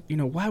into.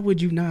 Why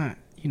would you not?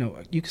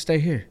 You can stay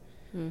here.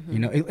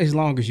 As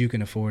long as you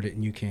can afford it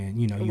and you can,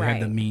 you have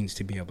the means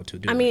to be able to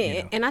do it. I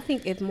mean, and I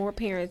think if more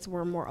parents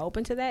were more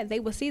open to that, they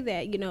would see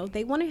that,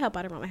 they want to help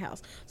out around the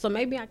house. So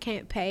maybe I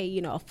can't pay,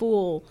 a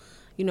full,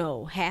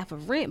 half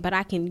of rent, but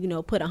I can,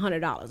 put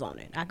 $100 on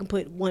it. I can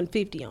put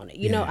 $150 on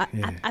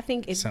it. I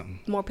think if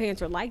more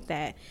parents were like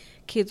that,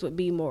 kids would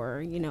be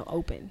more,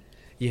 open.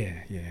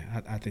 Yeah,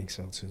 I think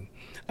so too.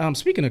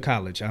 Speaking of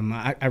college,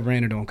 I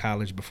ran it on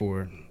college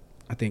before.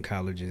 I think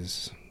college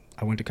is...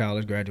 I went to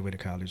college, graduated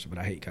college, but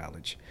I hate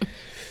college.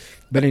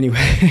 But anyway.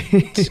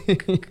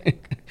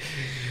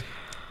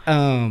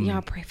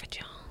 Y'all pray for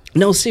John.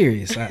 No,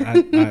 serious.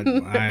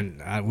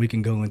 We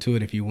can go into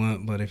it if you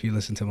want, but if you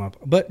listen to my...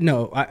 But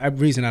no,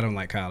 reason I don't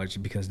like college is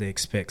because they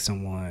expect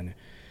someone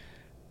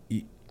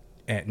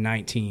at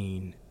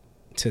 19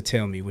 to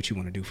tell me what you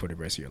want to do for the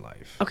rest of your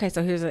life. Okay,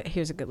 so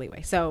here's a good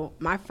leeway. So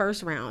my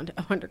first round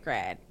of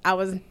undergrad, I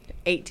was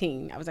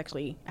 18. I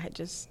had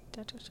just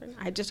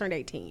turned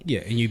 18.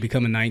 Yeah, and you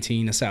become a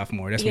 19, a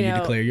sophomore. That's when you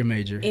declare your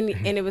major. And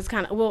it was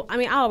kind of,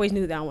 I always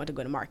knew that I wanted to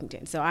go to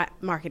marketing. So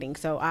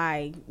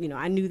I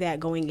knew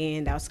that going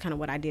in. That was kind of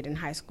what I did in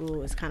high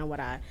school. It's kind of what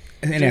I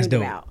and that's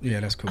dope. About.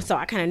 Yeah, that's cool. So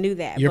I kind of knew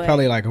that. You're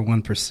probably like a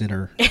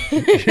 1%er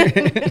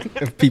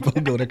of people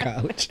who go to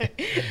college.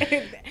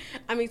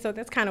 So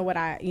that's kind of what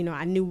I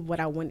knew what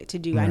I wanted to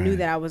do. Right. I knew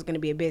that I was going to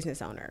be a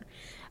business owner,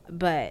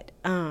 but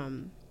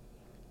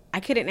I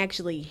couldn't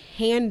actually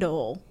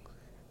handle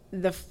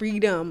the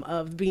freedom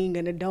of being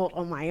an adult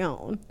on my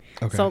own.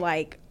 Okay. So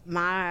I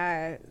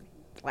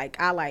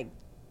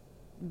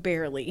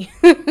barely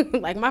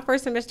like my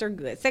first semester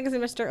good, second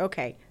semester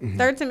okay,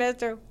 third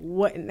semester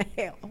what in the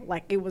hell,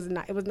 it was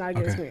not a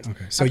good experience.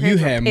 Okay, so you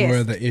had more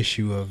of the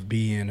issue of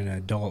being an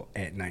adult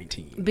at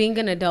 19, being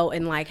an adult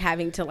and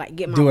having to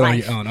get my do it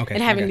life on your own. Okay,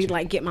 and having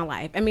to get my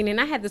life. And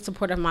I had the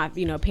support of my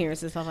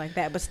parents and stuff like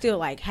that, but still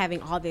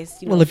having all this.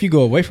 Well, if you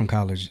go away from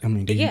college, you know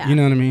what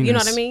I mean. You know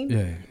what I mean?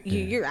 Yeah.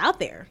 You're out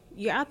there.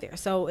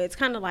 So it's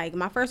kind of like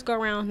my first go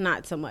around,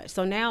 not so much.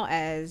 So now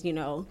as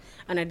an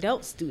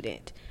adult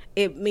student,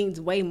 it means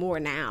way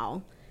more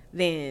now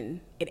than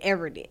it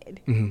ever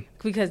did.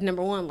 Because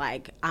number one,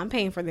 I'm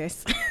paying for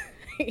this.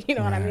 You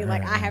know what I mean?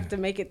 I have to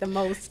make it the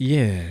most.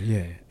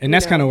 Yeah. And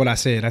that's kind of what I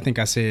said. I think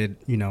I said,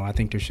 I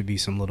think there should be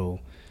some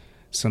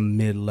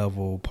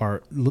mid-level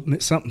part,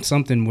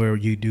 something where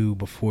you do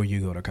before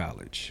you go to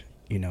college,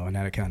 and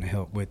that'll kind of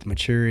help with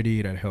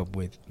maturity. That'll help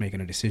with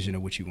making a decision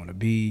of what you want to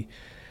be.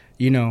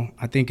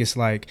 I think it's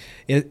like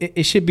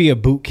it should be a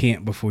boot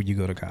camp before you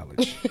go to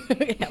college.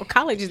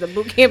 College is a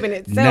boot camp in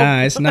itself.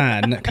 Nah, it's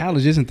not. No,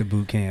 college isn't the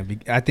boot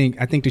camp. I think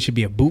there should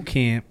be a boot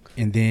camp,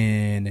 and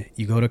then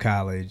you go to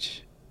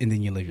college, and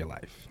then you live your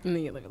life.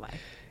 Maybe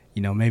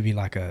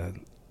like I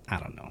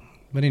don't know.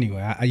 But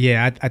anyway,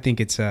 I think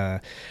it's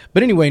but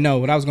anyway, no.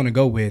 What I was gonna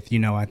go with,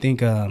 I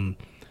think and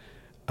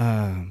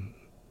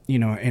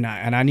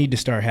I need to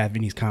start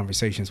having these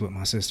conversations with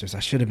my sisters. I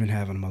should have been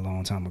having them a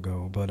long time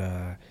ago, but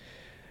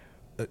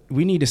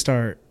we need to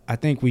start. I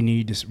think we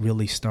need to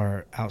really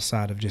start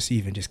outside of just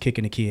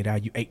kicking a kid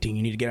out. You 18,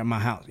 you need to get out of my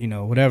house.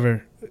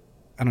 Whatever.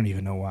 I don't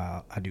even know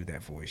why I do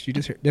that voice. You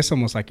just hear, that's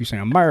almost like you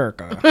saying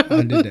America.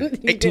 I did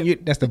that. 18,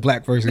 that's the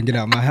black person. Get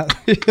out of my house.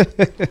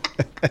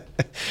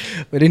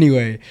 But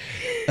anyway,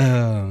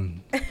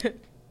 and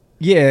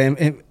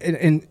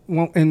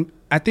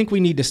I think we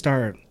need to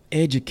start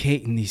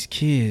educating these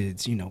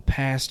kids.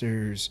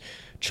 Pastors,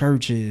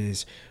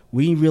 churches.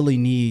 We really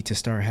need to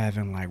start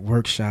having like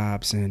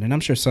workshops, and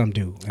I'm sure some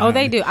do.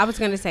 They do. I was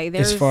going to say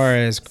as far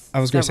as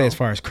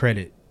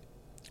credit.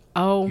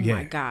 Oh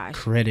my gosh.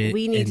 Credit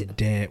and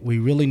debt. We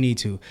really need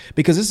to,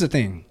 because this is the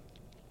thing.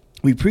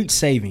 We preach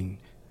saving,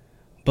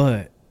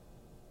 but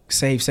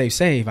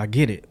save. I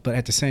get it, but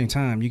at the same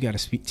time, you got to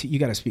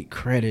speak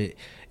credit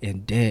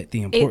and debt.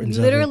 The importance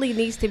of it. It literally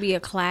needs to be a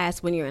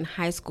class when you're in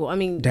high school. I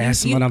mean,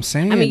 that's what I'm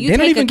saying. I mean, you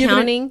take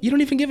accounting. You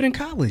don't even give it in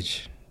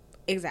college.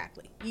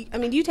 Exactly.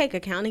 You take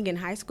accounting in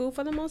high school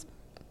for the most,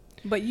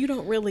 but you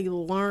don't really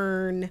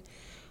learn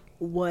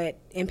what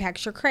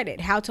impacts your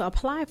credit, how to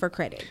apply for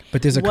credit.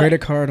 But there's a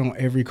credit card on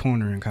every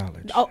corner in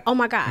college. Oh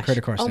my gosh.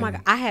 Credit card. Oh my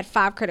God. I had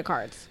 5 credit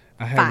cards.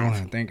 I had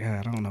 1. Thank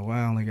God. I don't know why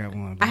I only got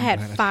 1. I had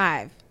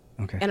 5.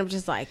 Okay. And I'm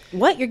just like,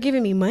 what? You're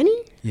giving me money?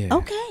 Yeah.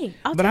 Okay.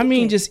 But I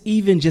mean, just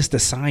the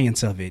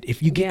science of it.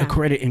 If you get a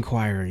credit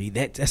inquiry,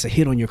 that's a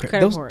hit on your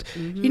credit report.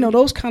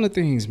 Those kind of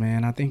things,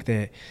 man. I think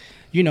that,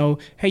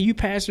 hey, you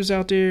pastors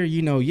out there,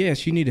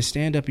 yes, you need to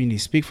stand up. You need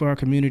to speak for our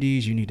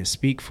communities. You need to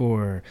speak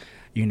for,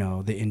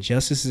 the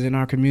injustices in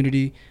our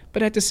community.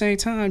 But at the same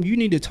time, you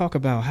need to talk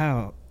about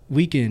how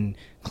we can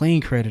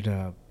clean credit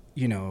up.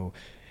 You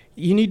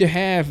need to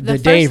have the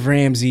Dave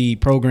Ramsey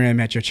program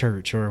at your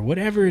church or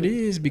whatever it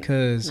is,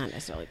 because not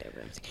necessarily Dave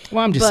Ramsey.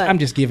 Well, I'm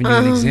just giving you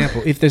an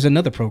example. If there's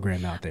another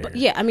program out there,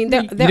 yeah, I mean,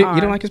 you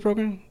don't like his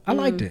program? I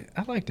liked it.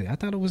 I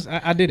thought it was.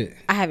 I did it.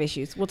 I have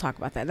issues. We'll talk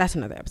about that. That's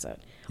another episode.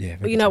 Yeah,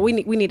 but, we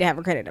need to have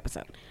a credit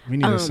episode. We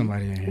need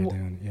somebody in here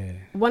doing.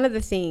 Yeah. One of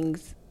the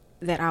things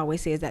that I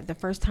always say is that the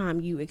first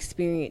time you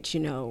experience,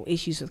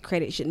 issues with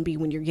credit shouldn't be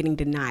when you're getting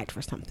denied for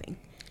something.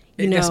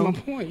 That's my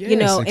point.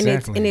 Yes,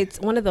 exactly. and it's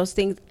one of those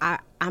things.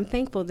 I'm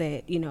thankful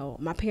that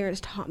my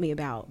parents taught me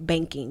about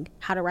banking,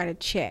 how to write a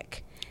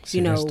check,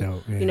 that's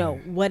dope. Yeah.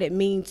 What it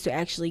means to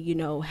actually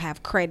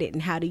have credit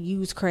and how to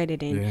use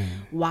credit and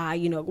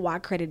why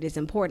credit is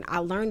important. I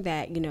learned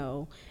that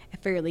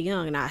fairly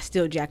young, and I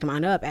still jacked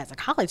mine up as a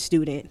college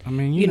student. I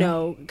mean,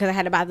 because I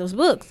had to buy those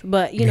books.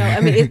 But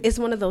I mean, it's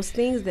one of those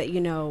things that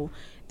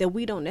that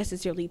we don't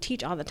necessarily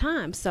teach all the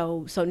time.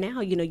 So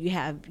now, you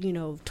have,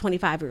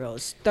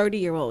 25-year-olds,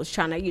 30-year-olds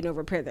trying to,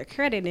 repair their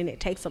credit, and it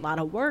takes a lot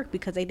of work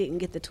because they didn't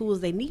get the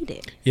tools they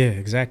needed. Yeah,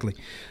 exactly.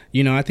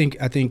 I think,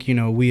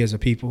 we as a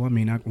people, I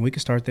mean, we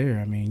could start there.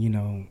 I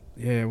mean,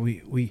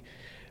 we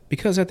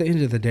because at the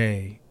end of the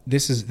day,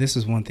 this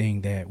is one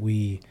thing that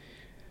we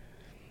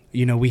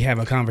have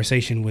a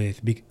conversation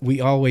with.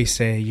 We always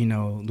say,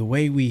 the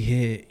way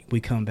we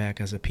come back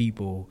as a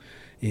people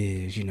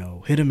is,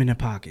 hit them in the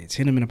pockets.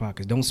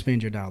 Don't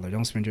spend your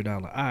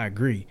dollar. I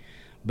agree.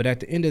 But at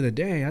the end of the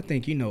day, I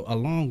think,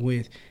 along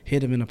with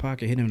hit them in the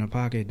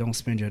pocket, don't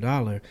spend your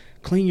dollar,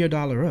 clean your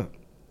dollar up.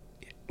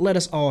 Let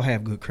us all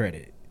have good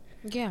credit.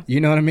 Yeah.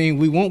 You know what I mean?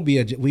 We won't be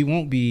in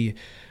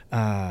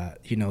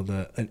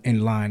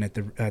line at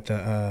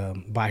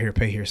the buy here,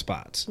 pay here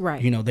spots.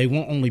 Right. They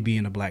won't only be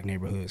in the black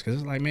neighborhoods, because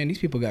it's like, man, these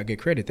people got good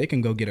credit. They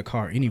can go get a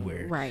car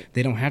anywhere. Right.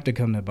 They don't have to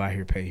come to buy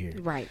here, pay here.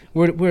 Right.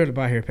 Where are the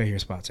buy here, pay here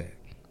spots at?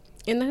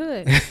 In the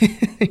hood.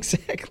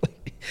 Exactly.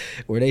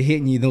 Where they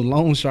hitting you, the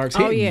loan sharks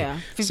hitting you. Oh, yeah.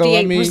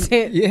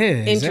 58%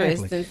 interest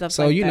exactly. and stuff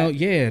so, like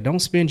that. don't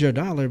spend your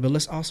dollar, but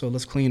let's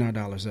clean our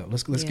dollars up.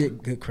 Let's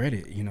get good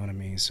credit. You know what I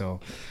mean? So,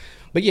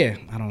 but yeah,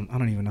 I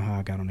don't even know how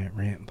I got on that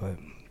rant, but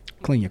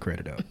clean your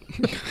credit up.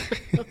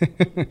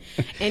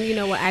 And you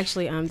know what?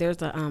 Actually,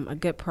 there's a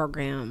good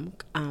program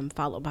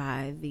followed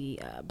by the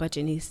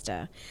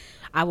Budgetnista.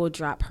 I will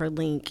drop her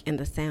link in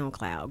the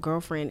SoundCloud.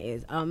 Girlfriend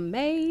is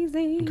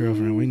amazing.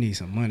 Girlfriend, we need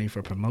some money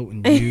for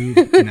promoting you.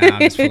 Nah, I'm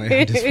just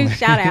playing.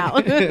 Shout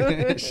out.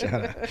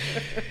 Shout out.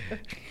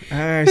 All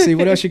right, see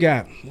what else you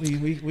got.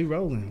 We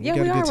rolling. Yeah, we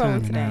got a good time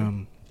rolling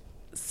today.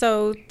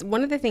 So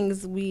one of the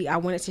things I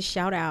wanted to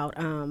shout out,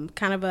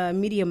 kind of a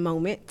media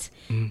moment,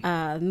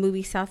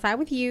 movie Southside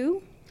with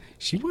You.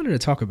 She wanted to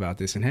talk about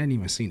this and hadn't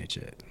even seen it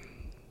yet.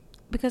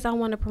 Because I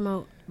want to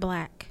promote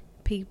black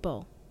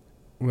people.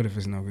 What if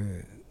it's no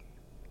good?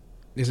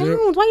 Is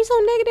Jones, why you so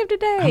negative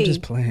today? I'm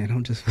just playing.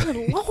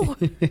 Good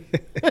Lord.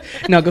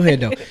 No, go ahead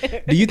though.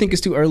 Do you think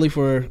it's too early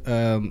for?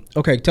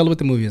 Okay, tell her what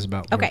the movie is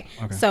about. Okay.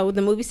 So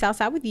the movie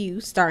Southside with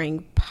You,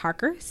 starring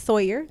Parker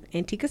Sawyer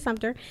and Tika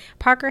Sumpter.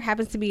 Parker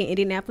happens to be an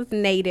Indianapolis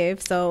native,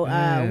 so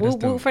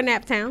woo for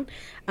Naptown.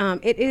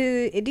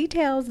 It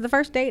details the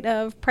first date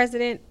of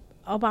President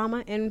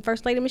Obama and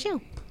First Lady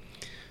Michelle.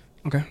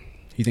 Okay.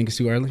 You think it's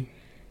too early?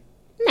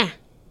 Nah.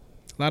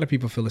 A lot of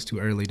people feel it's too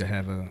early to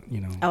have a.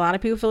 A lot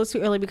of people feel it's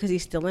too early because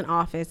he's still in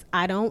office.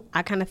 I don't.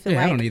 I kind of feel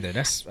like. I don't either.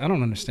 I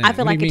don't understand. I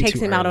feel like it takes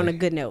him out on a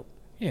good note.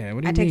 Yeah,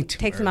 what do you mean?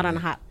 Takes him out on a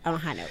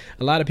high note.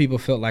 A lot of people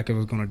felt like it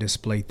was going to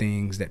display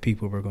things that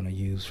people were going to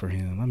use for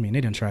him. I mean,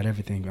 they done tried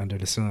everything under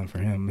the sun for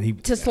him.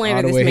 To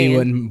slander this man. He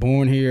wasn't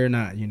born here or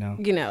not,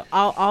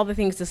 all the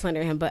things to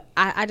slander him. But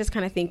I just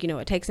kind of think,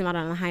 it takes him out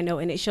on a high note,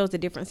 and it shows a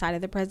different side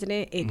of the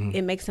president.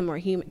 It makes him more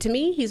human. To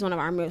me, he's one of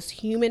our most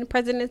human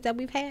presidents that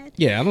we've had.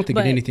 Yeah, I don't think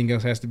anything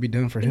else has to be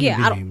done for him.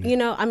 Yeah,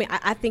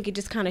 I think it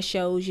just kind of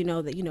shows,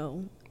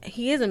 that,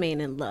 he is a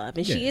man in love,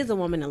 and she is a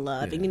woman in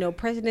love, and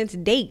presidents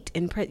date,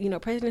 and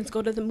presidents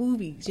go to the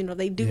movies.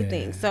 They do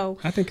things. So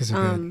I think it's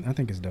I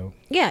think it's dope.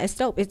 Yeah, it's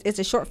dope. It's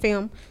a short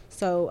film,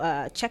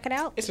 so check it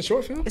out. It's a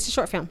short film. It's a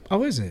short film.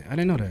 Oh, is it? I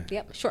didn't know that.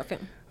 Yep, short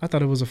film. I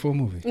thought it was a full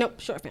movie. Nope,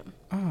 short film.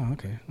 Oh,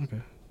 okay.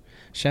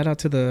 Shout out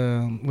to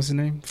the what's his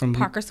name from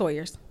Parker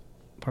Sawyers.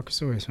 Parker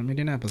Sawyers from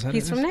Indianapolis.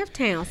 He's from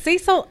Naptown. See,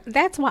 so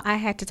that's why I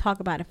had to talk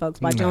about it,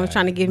 folks. By Jones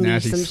trying to give me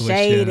some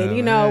shade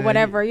and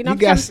whatever.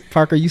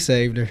 Parker, you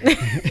saved her.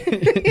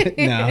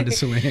 No, I'm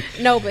just playing.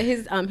 No, but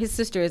his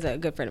sister is a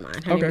good friend of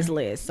mine. Her name is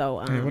Liz.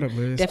 So hey, what up,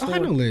 Liz? I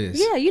know Liz.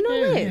 Yeah, you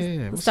know Liz.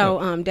 Yeah. So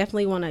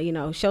definitely want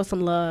to show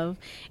some love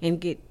and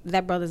get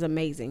that brother's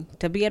amazing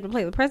to be able to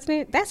play the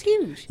president. That's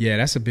huge. Yeah,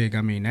 that's a big. I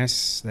mean,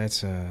 that's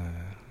huge.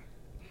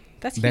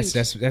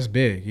 That's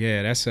big.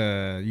 Yeah, that's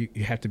you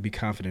have to be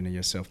confident in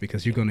yourself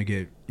because they're gonna look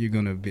at you.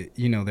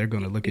 They're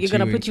gonna look at you. You're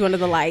gonna put you under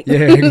the light. Yeah,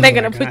 they're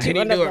gonna put you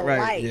under the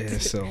light.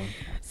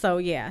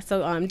 Yeah,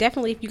 So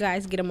definitely if you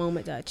guys get a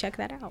moment, check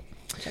that out.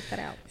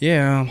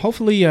 Yeah,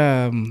 hopefully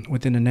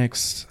within the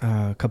next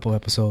couple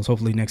episodes,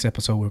 hopefully next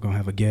episode we're gonna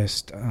have a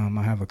guest.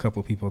 I have a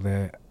couple people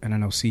and I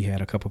know C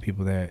had a couple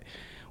people that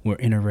were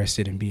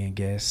interested in being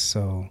guests.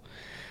 So.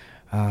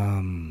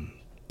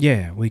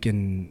 Yeah, we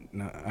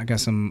can. I got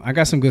some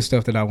good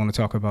stuff that I want to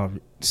talk about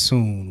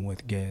soon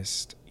with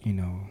guests.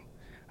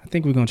 I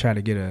think we're gonna try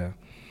to get a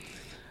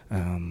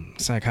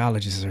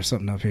psychologist or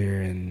something up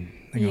here, and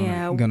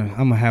I'm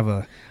gonna have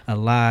a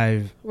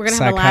live. We're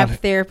gonna have a live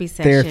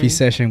therapy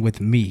session with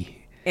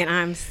me. And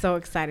I'm so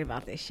excited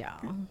about this,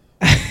 y'all.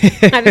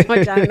 I just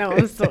want y'all to know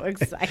I'm so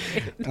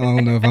excited. I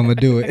don't know if I'm gonna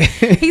do it.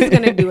 He's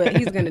gonna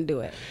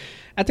do it.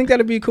 I think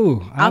that'd be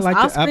cool.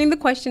 I'll screen the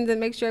questions and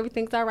make sure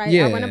everything's all right.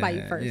 Yeah, I'll run it by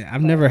you first. Yeah,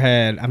 I've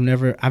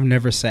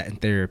never sat in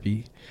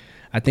therapy.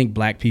 I think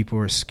black people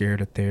are scared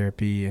of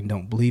therapy and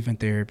don't believe in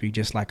therapy,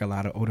 just like a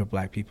lot of older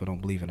black people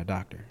don't believe in a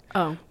doctor.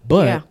 Oh,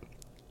 but yeah.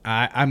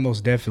 I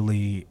most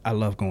definitely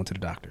love going to the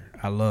doctor.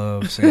 I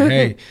love saying,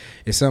 "Hey,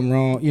 is something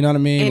wrong?" You know what I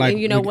mean? And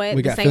you know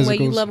what? The same way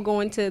you love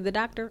going to the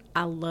doctor,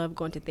 I love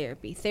going to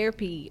therapy.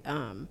 Therapy.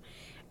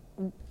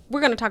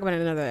 We're going to talk about it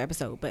in another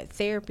episode, but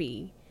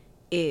therapy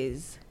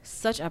is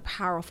such a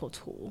powerful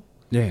tool.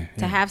 Yeah.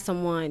 To have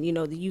someone,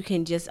 that you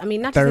can just,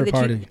 not third to say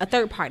party. that a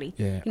third party.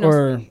 Yeah.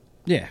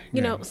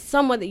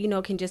 Someone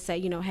that, can just say,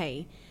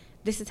 hey,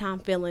 this is how I'm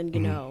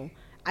feeling,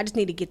 I just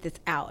need to get this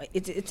out.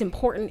 It's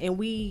important. And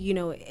we,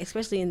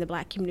 especially in the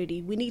black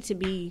community, we need to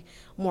be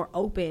more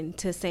open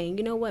to saying,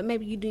 you know what,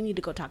 maybe you do need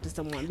to go talk to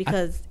someone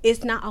because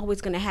it's not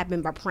always going to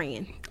happen by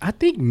praying. I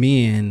think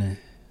men,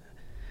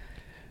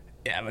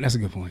 that's a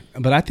good point.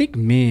 But I think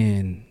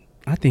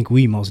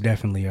we most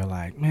definitely are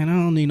like, man, I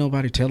don't need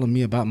nobody telling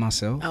me about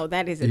myself. Oh,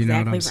 that is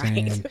exactly right.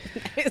 Saying?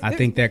 I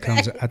think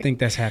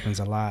that happens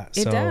a lot.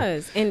 It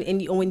does.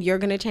 And when you're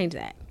going to change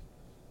that.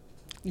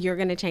 You're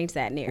going to change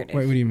that narrative.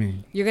 Wait, what do you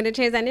mean? You're going to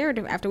change that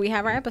narrative after we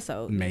have our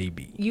episode.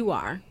 Maybe. You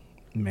are.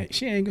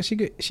 She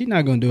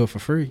not going to do it for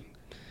free.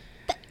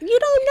 You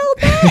don't know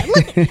that.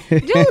 Look,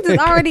 Jones is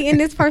already in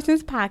this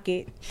person's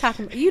pocket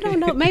talking. You don't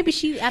know. Maybe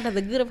she, out of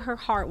the good of her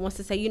heart, wants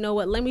to say, you know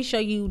what? Let me show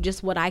you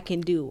just what I can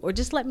do, or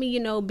just let me,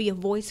 be a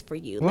voice for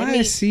you. Why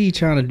is she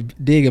trying to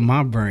dig in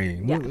my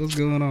brain? Yeah. What's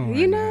going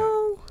on?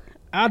 Now?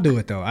 I'll do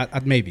it though. I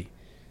maybe.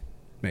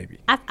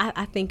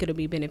 I think it'll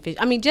be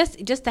beneficial.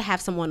 Just to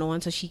have someone on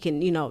so she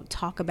can,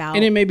 talk about.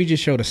 And then maybe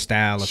just show the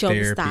style of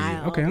therapy.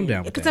 Okay, I'm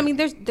down with that.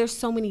 Because there's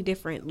so many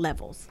different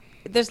levels.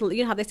 There's,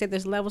 how they say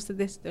there's levels to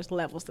this. There's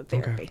levels to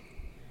therapy.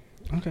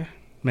 Okay.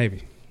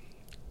 Maybe.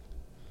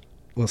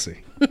 We'll see.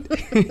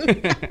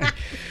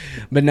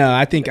 But no,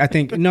 I think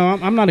no,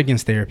 I'm not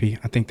against therapy.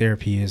 I think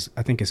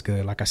it's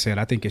good. Like I said,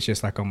 I think it's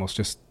just like almost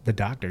just the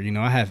doctor.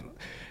 I have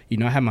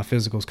my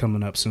physicals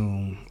coming up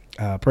soon.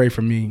 Pray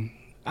for me.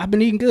 I've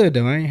been eating good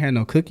though. I ain't had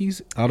no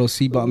cookies. Although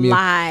C bought me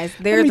lies.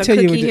 There's a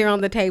cookie here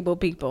on the table,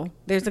 people.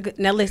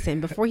 Now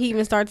listen. Before he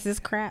even starts this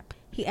crap,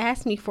 he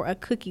asked me for a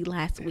cookie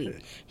last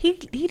week. He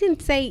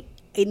didn't say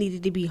it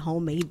needed to be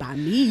homemade by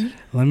me.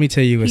 Let me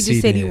tell you what he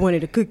just said he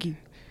wanted a cookie.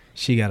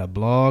 She got a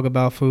blog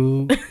about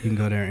food. You can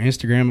go to her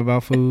Instagram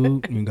about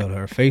food. You can go to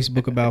her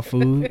Facebook about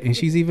food. And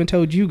she's even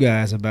told you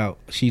guys about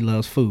she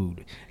loves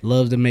food,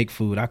 loves to make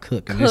food. I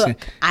cook. And this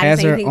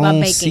has her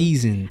own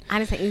season. I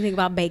didn't say anything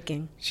about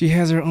baking. She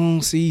has her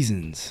own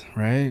seasons,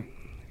 right?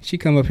 She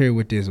come up here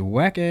with this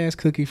whack ass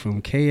cookie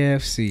from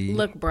KFC.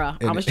 Look, bro,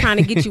 I was trying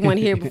to get you one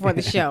here before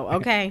the show.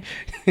 Okay,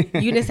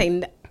 you didn't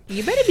say.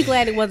 You better be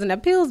glad it wasn't a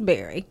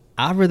Pillsbury.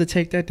 I'd rather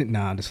take that than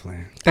I'm just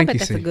playing. Thank you,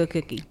 that's a good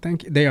cookie.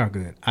 Thank you. They are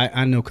good.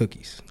 I know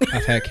cookies.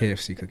 I've had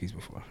KFC cookies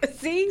before.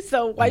 See,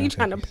 so why you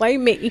trying to play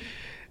me?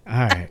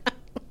 All right.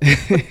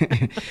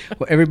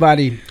 Well,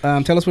 everybody,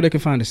 tell us where they can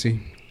find us.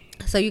 See.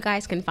 So you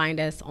guys can find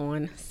us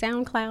on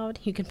SoundCloud.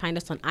 You can find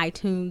us on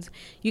iTunes.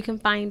 You can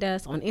find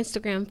us on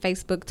Instagram,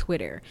 Facebook,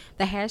 Twitter.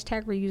 The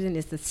hashtag we're using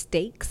is the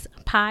Steaks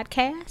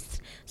Podcast.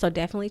 So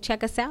definitely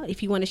check us out.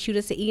 If you want to shoot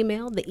us an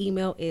email, the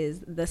email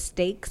is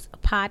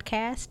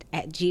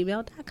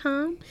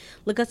thesteakspodcast@gmail.com.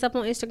 Look us up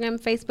on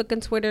Instagram, Facebook,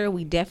 and Twitter.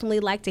 We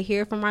definitely like to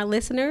hear from our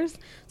listeners.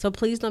 So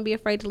please don't be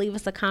afraid to leave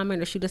us a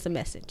comment or shoot us a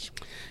message.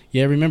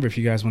 Yeah, remember, if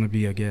you guys want to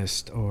be a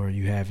guest or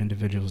you have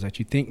individuals that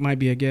you think might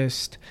be a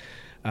guest,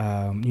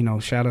 shout them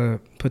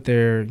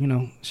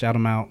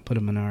out, put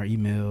them in our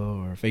email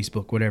or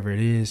Facebook, whatever it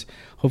is.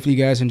 Hopefully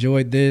you guys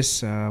enjoyed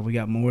this. We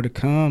got more to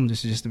come.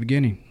 This is just the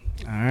beginning.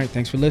 All right.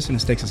 Thanks for listening.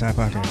 Steaks is High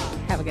Podcast.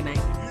 Have a good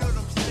night.